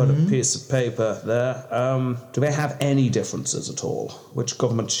 Can't put a piece of paper there. Do they have any differences at all? Which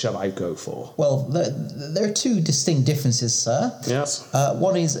government shall I go for? Well, there are 2 distinct differences, sir. Yes?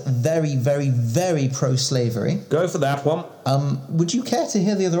 One is very, very, very pro-slavery. Go for that one. Would you care to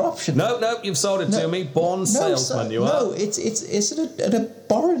hear the other option? No, you've sold it to me. Born salesman, sir, you are. No, it's an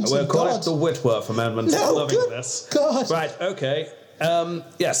abhorrence We'll of call God. it the Whitworth Amendment. No, I'm loving good this. God. Right, okay.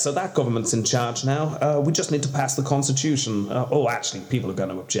 Yes, so that government's in charge now. We just need to pass the Constitution. Actually, people are going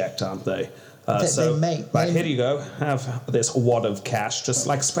to object, aren't they? They may. Right, here you go. Have this wad of cash. Just,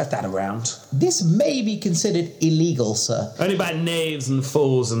 spread that around. This may be considered illegal, sir. Only by knaves and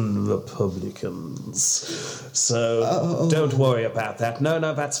fools and Republicans. So, don't worry about that. No,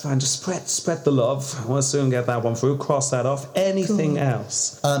 that's fine. Just spread the love. We'll soon get that one through. Cross that off. Anything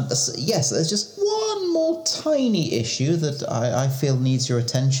else? Yes, there's just one more one tiny issue that I feel needs your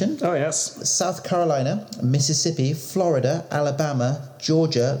attention. Oh, yes. South Carolina, Mississippi, Florida, Alabama,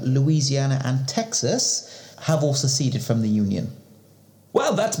 Georgia, Louisiana, and Texas have all seceded from the Union.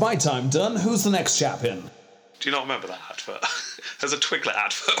 Well, that's my time done. Who's the next chap in? Do you not remember that advert? There's a Twiglet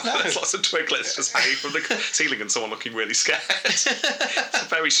advert. No. There's lots of Twiglets just hanging from the ceiling and someone looking really scared. It's a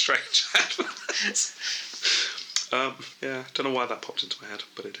very strange advert. Yeah, don't know why that popped into my head,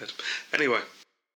 but it did. Anyway.